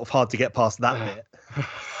 Sort of hard to get past that bit.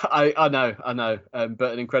 I know,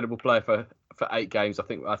 but an incredible player for 8 games. I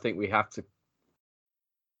think we have to.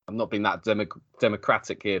 I'm not being that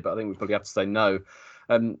democratic here, but I think we probably have to say no.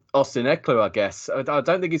 Austin Eckler, I guess. I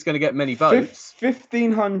don't think he's going to get many votes.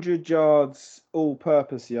 1,500 yards,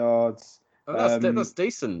 all-purpose yards. Oh, that's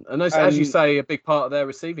decent, and as you say, a big part of their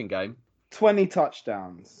receiving game. 20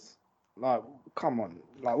 touchdowns. Like, come on.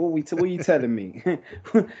 Like, what are you telling me?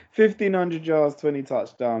 1,500 yards, 20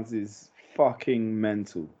 touchdowns is fucking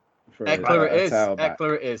mental. Eckler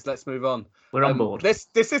it is. Let's move on. We're on board. This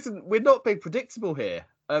isn't. We're not being predictable here,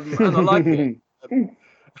 and I like it.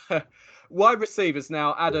 Wide receivers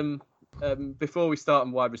now, Adam. Before we start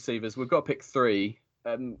on wide receivers, we've got to pick 3.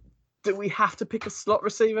 Do we have to pick a slot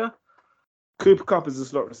receiver? Cooper Kupp is a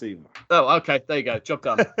slot receiver. Oh, okay. There you go. Job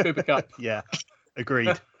done. Cooper Kupp. Yeah,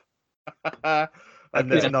 agreed.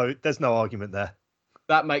 And there's no argument there.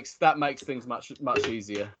 That makes things much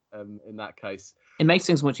easier. In that case, it makes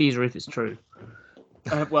things much easier if it's true.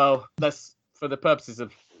 Well, that's for the purposes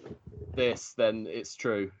of this. Then it's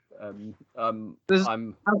true. I'm happy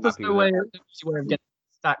no with way of getting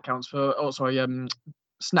stat counts for. Oh, sorry.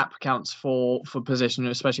 Snap counts for position,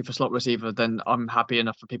 especially for slot receiver, then I'm happy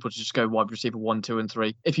enough for people to just go wide receiver 1, 2, and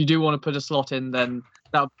 3. If you do want to put a slot in, then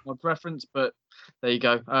that would be my preference. But there you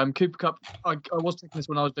go. Cooper Kupp, I was taking this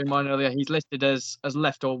when I was doing mine earlier. He's listed as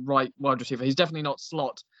left or right wide receiver. He's definitely not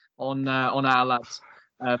slot on our lads,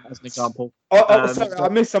 as an example. Sorry, I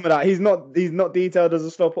missed some of that. He's not detailed as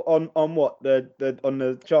a slot on what on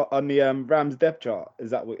the chart on the Rams depth chart.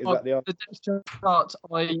 Is that that the depth chart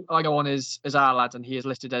I go on is our lad, and he is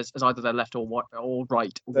listed as either their left or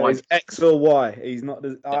right. So it's X or Y. He's not.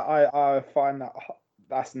 I find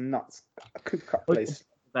that's nuts. Cooper Kupp plays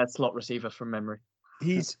that slot receiver from memory.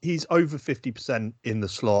 He's over 50% in the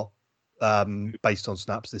slot. Based on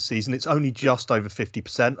snaps this season, it's only just over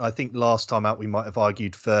 50%. I think last time out we might have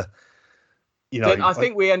argued for, I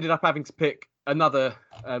think we ended up having to pick another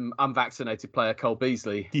unvaccinated player, Cole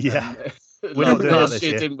Beasley. Yeah, we not doing last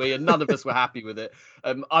year, didn't we? And none of us were happy with it.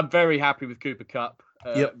 I'm very happy with Cooper Kupp,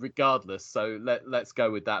 regardless. So let's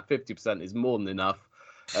go with that. 50% is more than enough.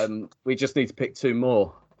 We just need to pick 2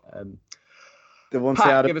 more.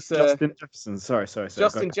 Pat, give us Justin Jefferson. Sorry.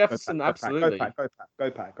 Justin Jefferson, absolutely.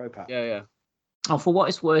 Go Pat. Yeah. Oh, for what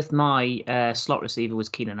it's worth, my slot receiver was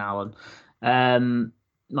Keenan Allen.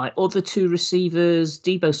 My other 2 receivers,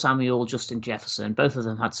 Deebo Samuel, Justin Jefferson, both of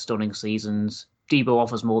them had stunning seasons. Deebo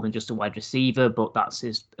offers more than just a wide receiver, but that's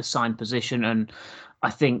his assigned position. And I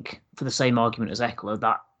think for the same argument as Eckler,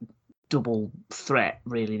 that double threat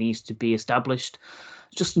really needs to be established.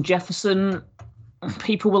 Justin Jefferson,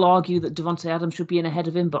 people will argue that Davante Adams should be in ahead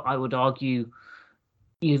of him, but I would argue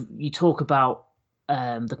you talk about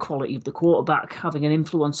the quality of the quarterback having an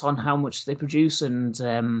influence on how much they produce, and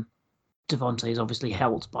Davante is obviously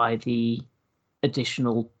helped by the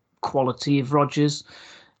additional quality of Rodgers,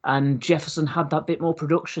 and Jefferson had that bit more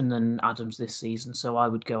production than Adams this season, so I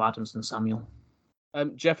would go Adams and Samuel.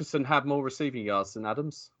 Jefferson had more receiving yards than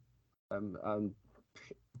Adams.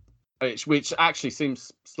 Which actually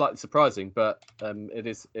seems slightly surprising, but it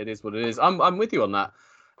is what it is. I'm with you on that.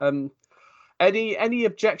 Any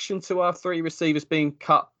objection to our 3 receivers being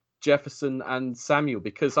Kupp, Jefferson, and Samuel?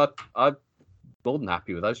 Because I'm more than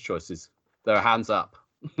happy with those choices. They're hands up.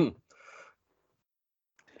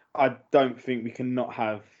 I don't think we can not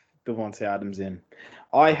have Davante Adams in.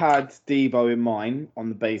 I had Deebo in mine on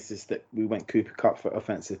the basis that we went Cooper Kupp for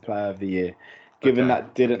Offensive Player of the Year. Given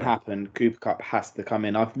that didn't happen, Cooper Kupp has to come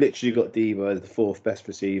in. I've literally got Deebo as the 4th best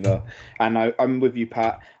receiver, and I'm with you,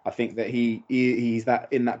 Pat. I think that he's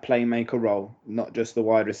in that playmaker role, not just the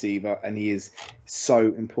wide receiver, and he is so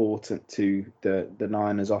important to the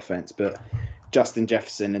Niners offense. But Justin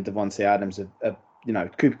Jefferson and Davante Adams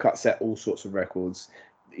have Cooper Kupp set all sorts of records.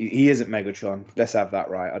 he isn't Megatron. Let's have that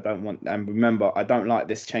right. And remember, I don't like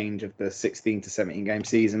this change of the 16 to 17 game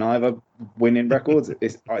season either. Winning records,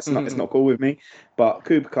 it's not cool with me. But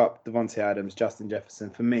Cooper Kupp, Devontae Adams, Justin Jefferson,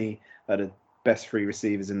 for me, are the best 3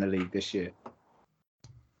 receivers in the league this year.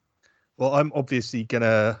 Well, I'm obviously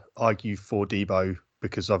gonna argue for Debo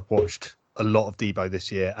because I've watched a lot of Debo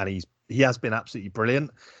this year, and he has been absolutely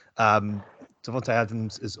brilliant. Devontae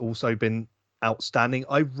Adams has also been outstanding.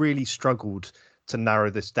 I really struggled to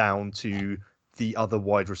narrow this down to the other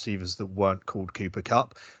wide receivers that weren't called Cooper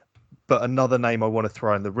Kupp. But another name I want to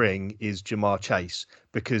throw in the ring is Jamar Chase,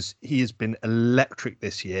 because he has been electric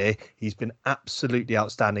this year. He's been absolutely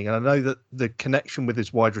outstanding. And I know that the connection with his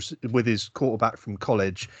quarterback from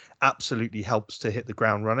college absolutely helps to hit the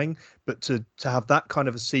ground running. But to have that kind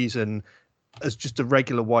of a season as just a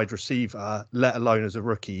regular wide receiver, let alone as a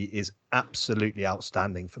rookie, is absolutely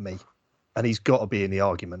outstanding for me. And he's got to be in the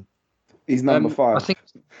argument. He's number 5. I think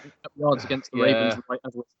yards against the Ravens.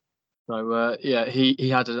 So he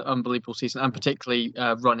had an unbelievable season, and particularly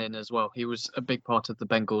running as well. He was a big part of the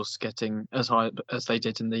Bengals getting as high as they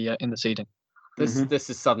did in the seeding. This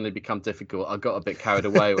has suddenly become difficult. I got a bit carried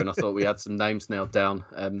away when I thought we had some names nailed down.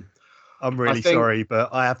 I'm really sorry,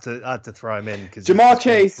 but I had to throw him in because Jamar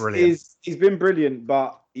Chase he's been brilliant,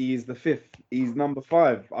 but he's the 5th. He's number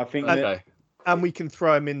 5. I think. Okay. And we can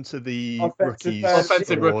throw him into the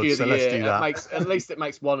offensive rookie of the year. Let's do that. At least it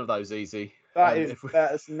makes one of those easy.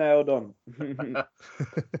 That's nailed on.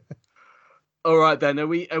 All right then. Are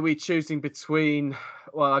we choosing between?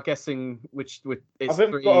 Well, I'm guessing which it's I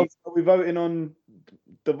think 3. are we voting on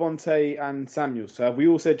Devontae and Samuel? So have we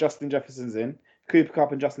all said Justin Jefferson's in? Cooper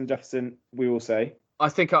Kupp and Justin Jefferson, we all say. I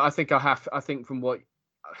think from what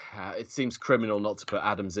it seems criminal not to put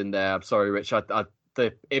Adams in there. I'm sorry, Rich.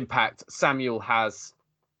 The impact Samuel has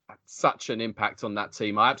such an impact on that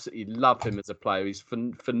team. I absolutely love him as a player. He's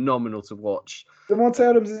phenomenal to watch. Devontae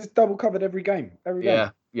Adams is double covered every game.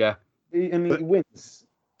 Yeah. He wins.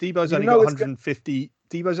 Debo's only got 150.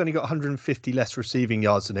 Debo's only got 150 less receiving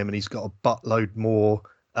yards than him, and he's got a buttload more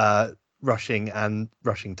rushing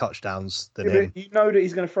touchdowns than him. You know that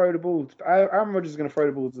he's going to throw the ball. Aaron Rodgers is going to throw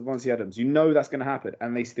the ball to Devontae Adams. You know that's going to happen,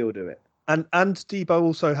 and they still do it. And Debo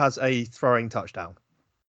also has a throwing touchdown.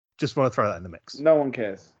 Just want to throw that in the mix. No one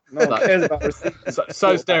cares. No one cares about receiving.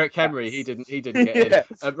 So's Derrick Henry. He didn't get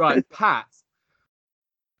in. Right, Pat.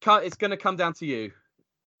 It's going to come down to you.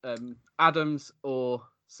 Adams or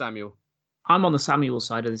Samuel? I'm on the Samuel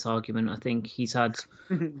side of this argument. I think he's had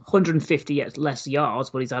 150 less yards,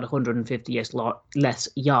 but he's had 150 less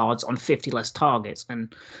yards on 50 less targets.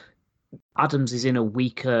 And Adams is in a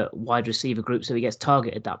weaker wide receiver group, so he gets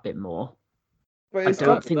targeted that bit more. But I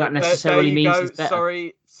don't think that necessarily means he's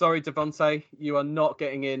better. Sorry, Devontae, you are not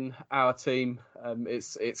getting in our team.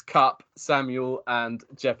 It's Kupp, Samuel, and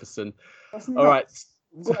Jefferson. All right.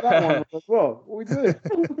 We've got that one as well. What are we doing?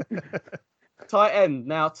 Tight end.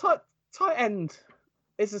 Now, tight end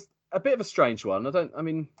is a bit of a strange one. I don't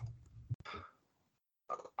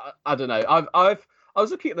know. I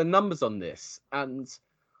was looking at the numbers on this, and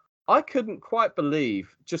I couldn't quite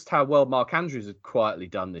believe just how well Mark Andrews had quietly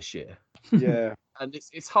done this year. Yeah, and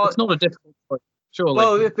it's hard. It's not a difficult point, surely.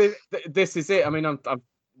 Well, this is it. I mean, I'm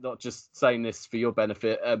not just saying this for your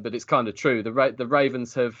benefit, but it's kind of true. The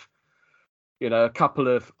Ravens have, a couple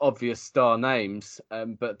of obvious star names,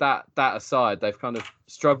 but that aside, they've kind of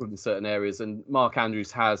struggled in certain areas. And Mark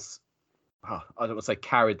Andrews has, I don't want to say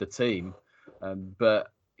carried the team,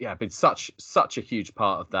 but yeah, been such a huge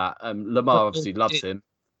part of that. Lamar obviously loves him.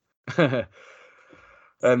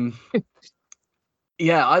 I'm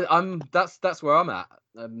that's where I'm at.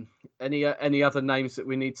 Any other names that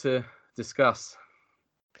we need to discuss?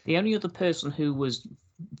 The only other person who was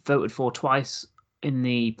voted for twice in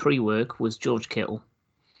the pre-work was George Kittle.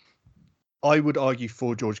 I would argue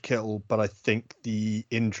for George Kittle, but I think the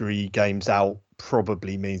injury games out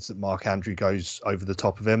probably means that Mark Andrews goes over the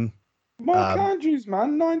top of him. Mark Andrews,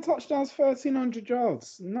 man, 9 touchdowns, 1,300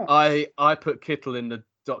 yards. Nuts. I put Kittle in the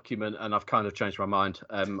document, and I've kind of changed my mind.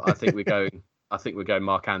 I think we're going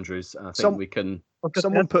Mark Andrews, and I think we can.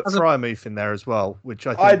 Someone put Fryermuth in there as well, which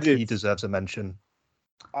I think he deserves a mention.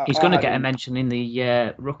 He's going to get a mention in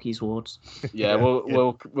the rookies awards. Yeah,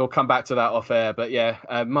 we'll come back to that off air, but yeah,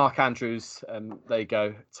 Mark Andrews. There you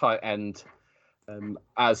go, tight end. The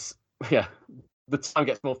time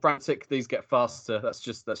gets more frantic, these get faster. That's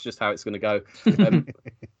just how it's going to go.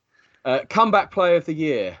 Comeback player of the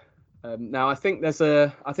year. Now I think there's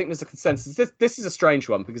a consensus. This is a strange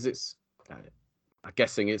one because it's. I'm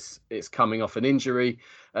guessing it's coming off an injury,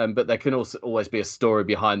 but there can also always be a story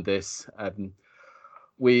behind this.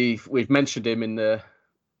 We've mentioned him in the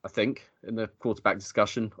I think, in the quarterback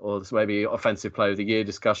discussion, or this maybe offensive player of the year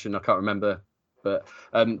discussion. I can't remember. But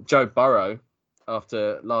Joe Burrow,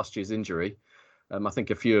 after last year's injury, I think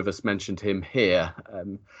a few of us mentioned him here.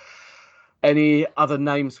 Any other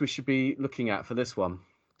names we should be looking at for this one?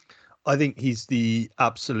 I think he's the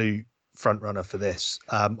absolute front runner for this.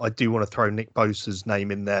 I do want to throw Nick Bosa's name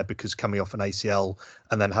in there because coming off an ACL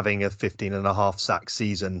and then having a 15.5 sack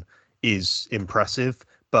season is impressive.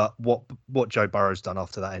 But what Joe Burrow's done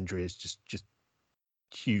after that injury is just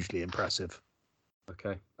hugely impressive.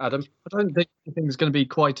 Okay, Adam. I don't think it's going to be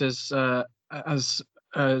quite as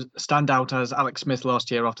standout as Alex Smith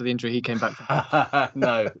last year after the injury he came back from.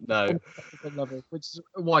 No. Level, which is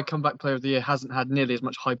why Comeback Player of the Year hasn't had nearly as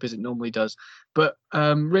much hype as it normally does. But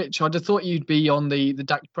Rich, I'd have thought you'd be on the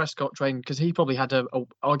Dak Prescott train because he probably had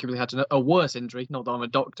arguably had a worse injury. Not that I'm a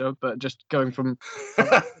doctor, but just going from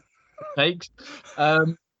takes.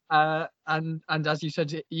 And as you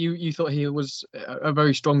said, you thought he was a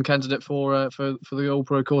very strong candidate for the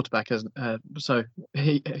All-Pro quarterback, so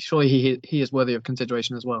he is worthy of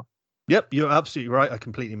consideration as well. Yep, you're absolutely right. I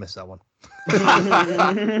completely missed that one.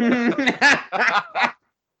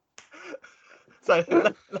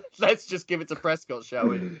 So let's just give it to Prescott, shall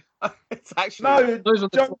we? It's actually no,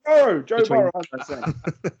 Joe Burrow. Joe Burrow.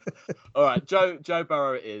 All right, Joe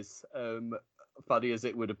Burrow it is. Funny as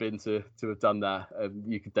it would have been to have done that,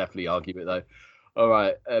 you could definitely argue it though. All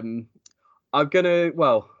right,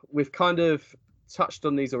 we've kind of touched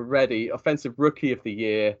on these already. Offensive Rookie of the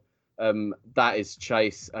Year, that is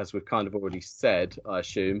Chase, as we've kind of already said, I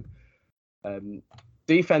assume.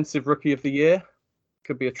 Defensive Rookie of the Year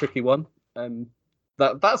could be a tricky one.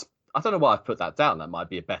 That's I don't know why I've put that down. That might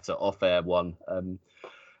be a better off-air one.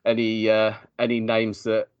 Any names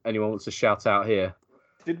that anyone wants to shout out here?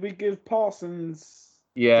 Did we give Parsons?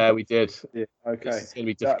 Yeah, we did. Yeah, okay. It's going to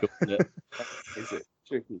be difficult, isn't it? Is it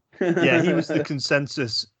tricky? Yeah, he was the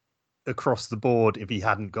consensus across the board if he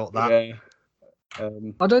hadn't got that. Yeah.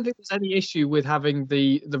 I don't think there's any issue with having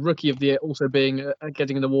the Rookie of the Year also being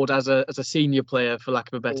getting an award as a senior player, for lack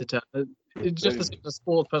of a better term. It's just a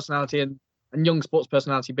sports personality and young sports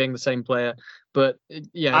personality being the same player. But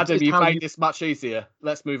yeah, Adam, you made this much easier.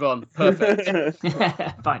 Let's move on. Perfect.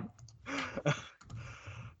 Fine.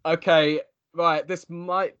 Okay, right. This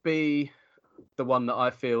might be the one that I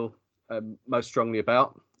feel most strongly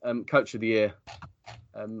about. Coach of the Year.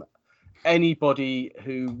 Anybody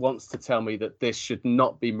who wants to tell me that this should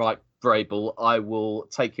not be Mike Vrabel, I will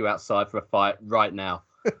take you outside for a fight right now.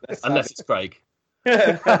 Unless it's Craig.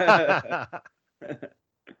 I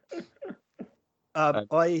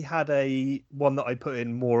had a one that I put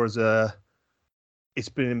in more as it's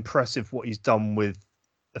been impressive what he's done with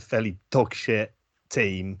a fairly dog shit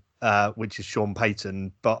team, which is Sean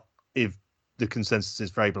Payton. But if the consensus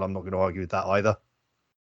is Vrabel, I'm not going to argue with that either.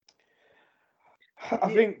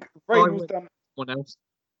 I think Vrabel's done. What else?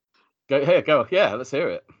 Go. Yeah, let's hear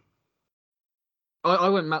it. I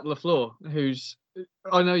went Matt LaFleur, who's.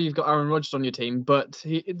 I know you've got Aaron Rodgers on your team, but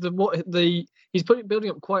he's building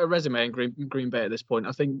up quite a resume in Green Bay at this point.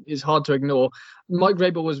 I think it's hard to ignore. Mike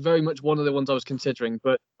Vrabel was very much one of the ones I was considering,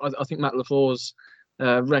 but I think Matt LaFleur's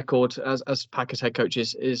record as Packers head coach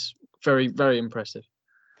is very, very impressive.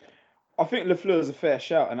 I think LaFleur's a fair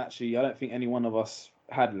shout, and actually, I don't think any one of us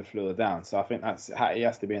had LaFleur down, so I think he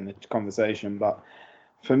has to be in the conversation. But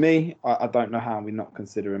for me, I don't know how we're not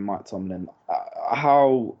considering Mike Tomlin.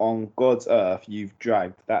 How on God's earth you've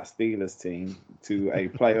dragged that Steelers team to a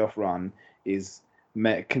playoff run is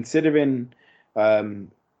considering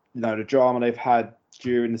the drama they've had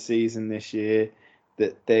during the season this year,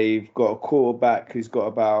 that they've got a quarterback who's got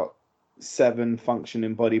about 7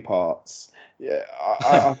 functioning body parts. Yeah,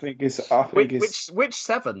 I think it's. Which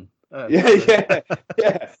 7? Yeah.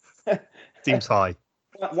 Seems high.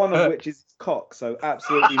 One of which is cock, so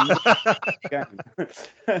absolutely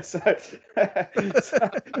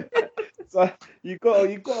so you've got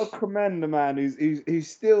to commend the man who's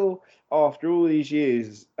still, after all these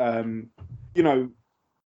years, got a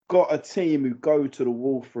team who go to the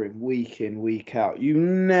wall for him week in, week out. You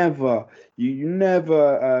never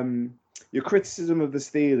your criticism of the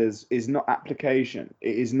Steelers is not application.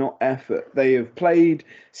 It is not effort. They have played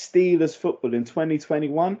Steelers football in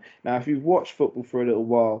 2021. Now, if you've watched football for a little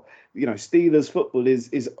while, Steelers football is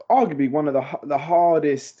arguably one of the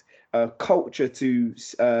hardest culture to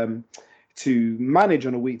manage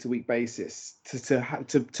on a week-to-week basis, to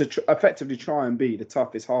effectively try and be the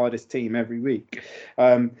toughest, hardest team every week.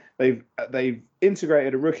 They've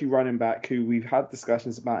integrated a rookie running back who we've had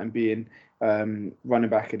discussions about him being running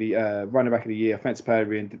back of the year, offensive player of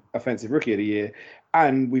the year, and offensive rookie of the year,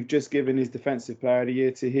 and we've just given his defensive player of the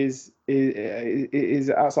year to his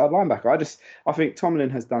outside linebacker. I think Tomlin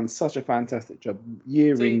has done such a fantastic job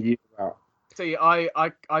year in, year out. See, I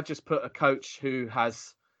just put a coach who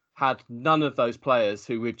has had none of those players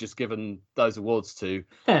who we've just given those awards to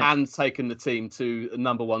and taken the team to a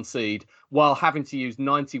number 1 seed while having to use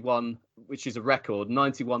 91, which is a record,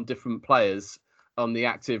 91 different players on the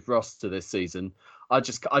active roster this season. I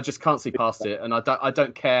just can't see past it, and I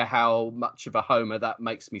don't care how much of a homer that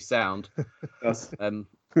makes me sound. That's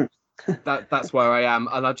where I am,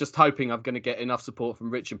 and I'm just hoping I'm going to get enough support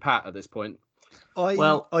from Rich and Pat at this point.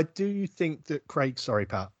 I do think that Craig. Sorry,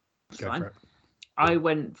 Pat. Go for it. I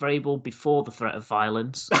went Vrabel before the threat of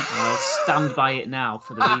violence, and I'll stand by it now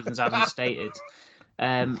for the reasons Adam stated.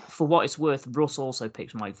 For what it's worth, Russ also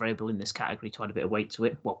picked Mike Vrabel in this category to add a bit of weight to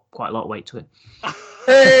it. Well, quite a lot of weight to it.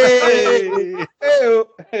 Hey!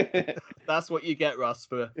 That's what you get, Russ,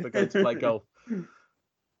 for going to play golf.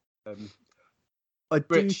 I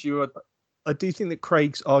do think that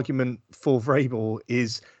Craig's argument for Vrabel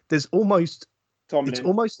is it's almost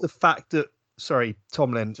the fact that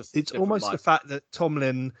Tomlin. It's almost the fact that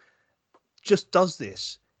Tomlin just does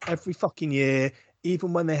this every fucking year,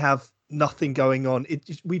 even when they have nothing going on.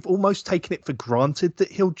 We've almost taken it for granted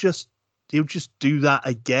that he'll just do that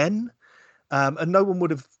again, and no one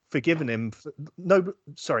would have forgiven him. The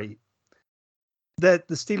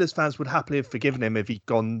Steelers fans would happily have forgiven him if he'd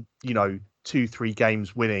gone, 2-3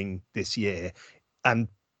 games winning this year and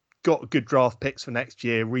got good draft picks for next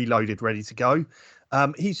year, reloaded, ready to go.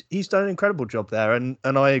 He's done an incredible job there, and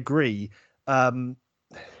I agree. What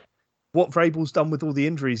Vrabel's done with all the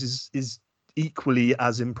injuries is equally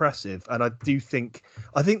as impressive, and I think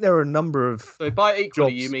there are a number of. So by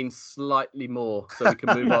equally, you mean slightly more, so we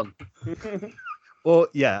can move on. Well,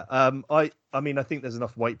 yeah. I mean, I think there's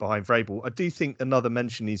enough weight behind Vrabel. I do think another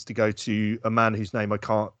mention needs to go to a man whose name I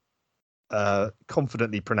can't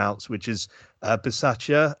confidently pronounce, which is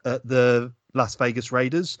Bisaccia at the Las Vegas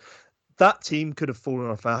Raiders. That team could have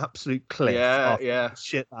fallen off an absolute cliff after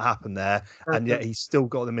shit that happened there, and yet he's still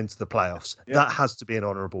got them into the playoffs. Yeah. That has to be an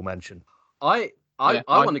honourable mention. I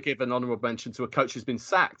want to give an honourable mention to a coach who's been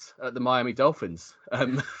sacked at the Miami Dolphins.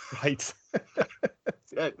 Right.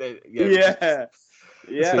 Yeah.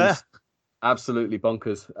 Absolutely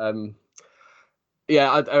bonkers.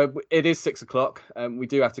 It is 6:00. We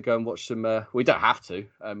do have to go and watch some. We don't have to.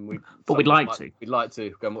 But we'd like to. We'd like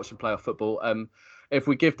to go and watch some playoff football. If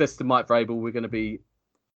we give this to Mike Vrabel, we're going to be.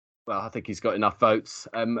 Well, I think he's got enough votes.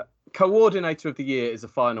 Coordinator of the year is the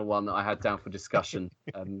final one that I had down for discussion.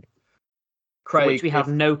 Craig, for which we have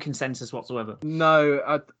no consensus whatsoever.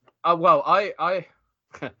 No, I've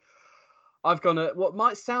gone what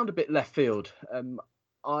might sound a bit left field.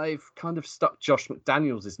 I've kind of stuck Josh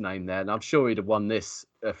McDaniels' name there, and I'm sure he'd have won this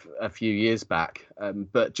a few years back.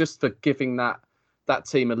 But just for giving that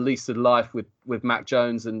team a lease of life with Mac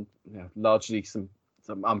Jones and largely some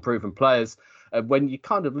unproven players when you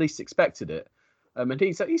kind of least expected it. And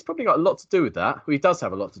he's probably got a lot to do with that. He does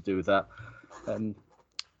have a lot to do with that.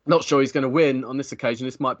 Not sure he's going to win on this occasion.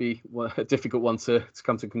 This might be a difficult one to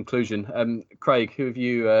come to a conclusion. Craig, who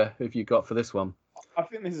have you got for this one? I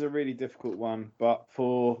think this is a really difficult one, but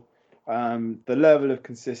for the level of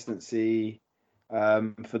consistency,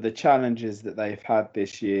 for the challenges that they've had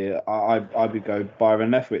this year, I would go Byron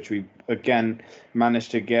Leftwich. We again managed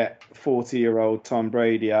to get 40-year-old Tom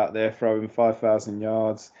Brady out there throwing 5,000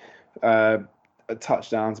 yards,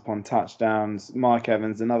 touchdowns upon touchdowns. Mike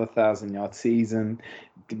Evans, another 1,000-yard season.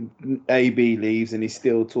 AB leaves and he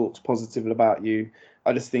still talks positive about you.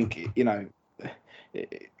 I just think,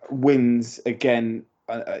 wins again.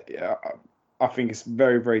 I think it's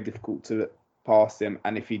very, very difficult to look past him.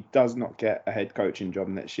 And if he does not get a head coaching job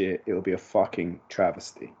next year, it'll be a fucking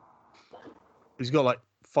travesty. He's got like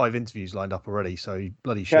 5 interviews lined up already, so he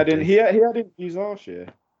bloody should. He had interviews last year.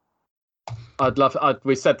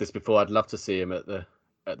 We said this before. I'd love to see him at the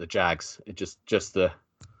Jags. It just the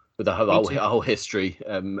whole history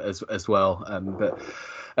as well. But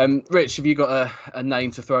Rich, have you got a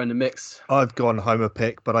name to throw in the mix? I've gone Homer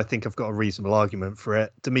pick, but I think I've got a reasonable argument for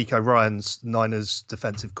it. DeMeco Ryans, Niners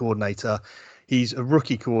defensive coordinator. He's a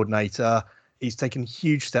rookie coordinator. He's taken a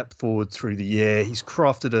huge step forward through the year. He's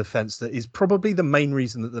crafted a defense that is probably the main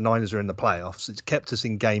reason that the Niners are in the playoffs. It's kept us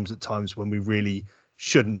in games at times when we really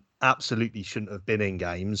absolutely shouldn't have been in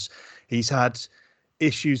games. He's had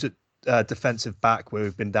issues at defensive back where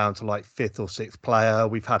we've been down to like 5th or 6th player.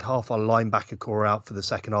 We've had half our linebacker core out for the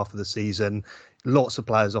second half of the season. Lots of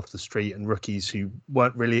players off the street and rookies who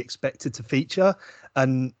weren't really expected to feature.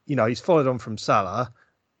 And, he's followed on from Salah,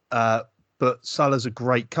 but Salah's a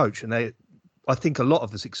great coach, and I think a lot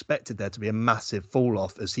of us expected there to be a massive fall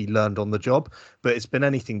off as he learned on the job, but it's been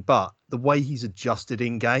anything but. The way he's adjusted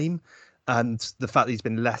in game and the fact that he's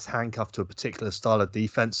been less handcuffed to a particular style of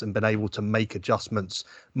defense and been able to make adjustments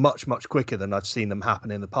much, much quicker than I've seen them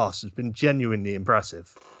happen in the past has been genuinely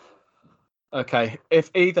impressive. Okay,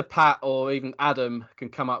 if either Pat or even Adam can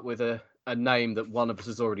come up with a name that one of us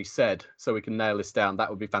has already said so we can nail this down, that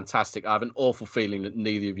would be fantastic. I have an awful feeling that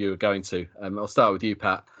neither of you are going to. I'll start with you,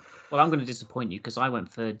 Pat. Well, I'm going to disappoint you because I went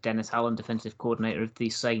for Dennis Allen, defensive coordinator of the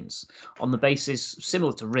Saints, on the basis,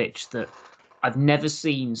 similar to Rich, that I've never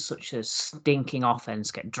seen such a stinking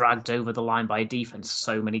offense get dragged over the line by a defense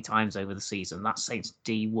so many times over the season. That Saints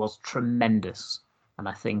D was tremendous, and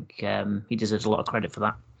I think he deserves a lot of credit for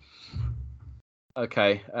that.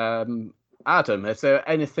 Okay, Adam, is there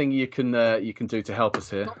anything you can do to help us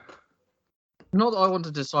here? Not that I want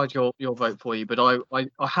to decide your vote for you, but I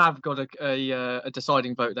have got a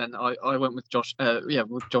deciding vote. Then I went with Josh.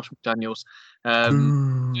 With Josh McDaniels.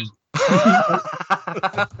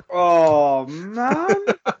 Oh man!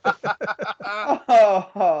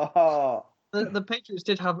 The Patriots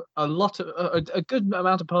did have a lot of a good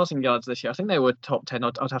amount of passing yards this year. I think they were top 10.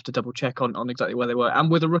 I'd have to double check on exactly where they were. And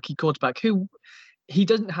with a rookie quarterback who he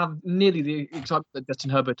doesn't have nearly the excitement that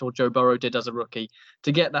Justin Herbert or Joe Burrow did as a rookie,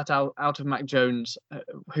 to get that out of Mac Jones,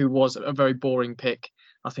 who was a very boring pick,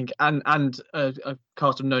 I think, and a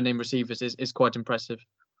cast of no-name receivers is quite impressive.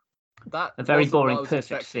 That a very boring,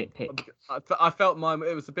 perfect fit pick. I felt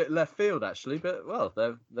it was a bit left field actually, but well,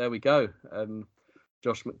 there we go.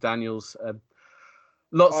 Josh McDaniels.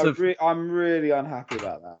 I'm really unhappy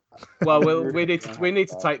about that. Well, we need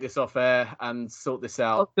to take this off air and sort this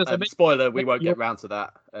out. Spoiler: we won't get round to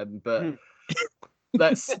that. But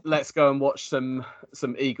let's go and watch some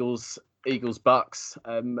Eagles Bucks.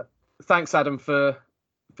 Thanks, Adam, for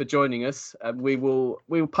joining us. We will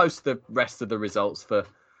post the rest of the results for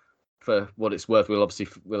what it's worth. We'll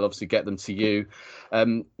obviously get them to you.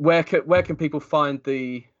 Where can people find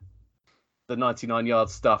the 99-yard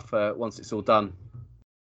stuff once it's all done?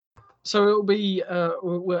 So it'll be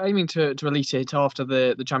we're aiming to release it after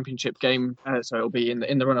the championship game. So it'll be in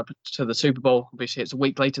the run up to the Super Bowl. Obviously, it's a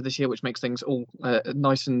week later this year, which makes things all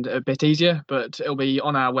nice and a bit easier. But it'll be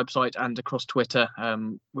on our website and across Twitter.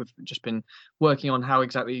 We've just been working on how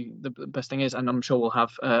exactly the best thing is, and I'm sure we'll have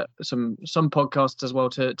some podcasts as well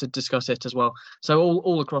to discuss it as well. So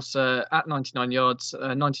all across at 99 yards,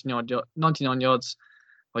 99 yards.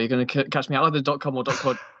 Well, you're going to catch me at either .com or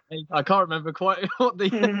 .pod. I can't remember quite what the.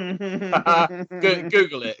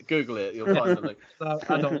 Google it. You'll find the link.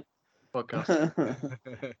 Adult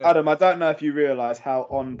podcast. Adam, I don't know if you realise how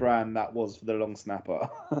on brand that was for the long snapper.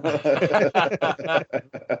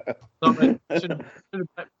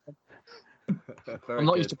 I'm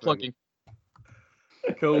not used to plugging.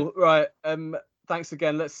 Cool. Right. Thanks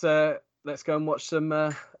again. Let's go and watch some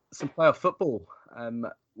playoff football.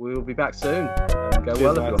 We will be back soon. Go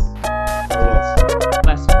well, everyone.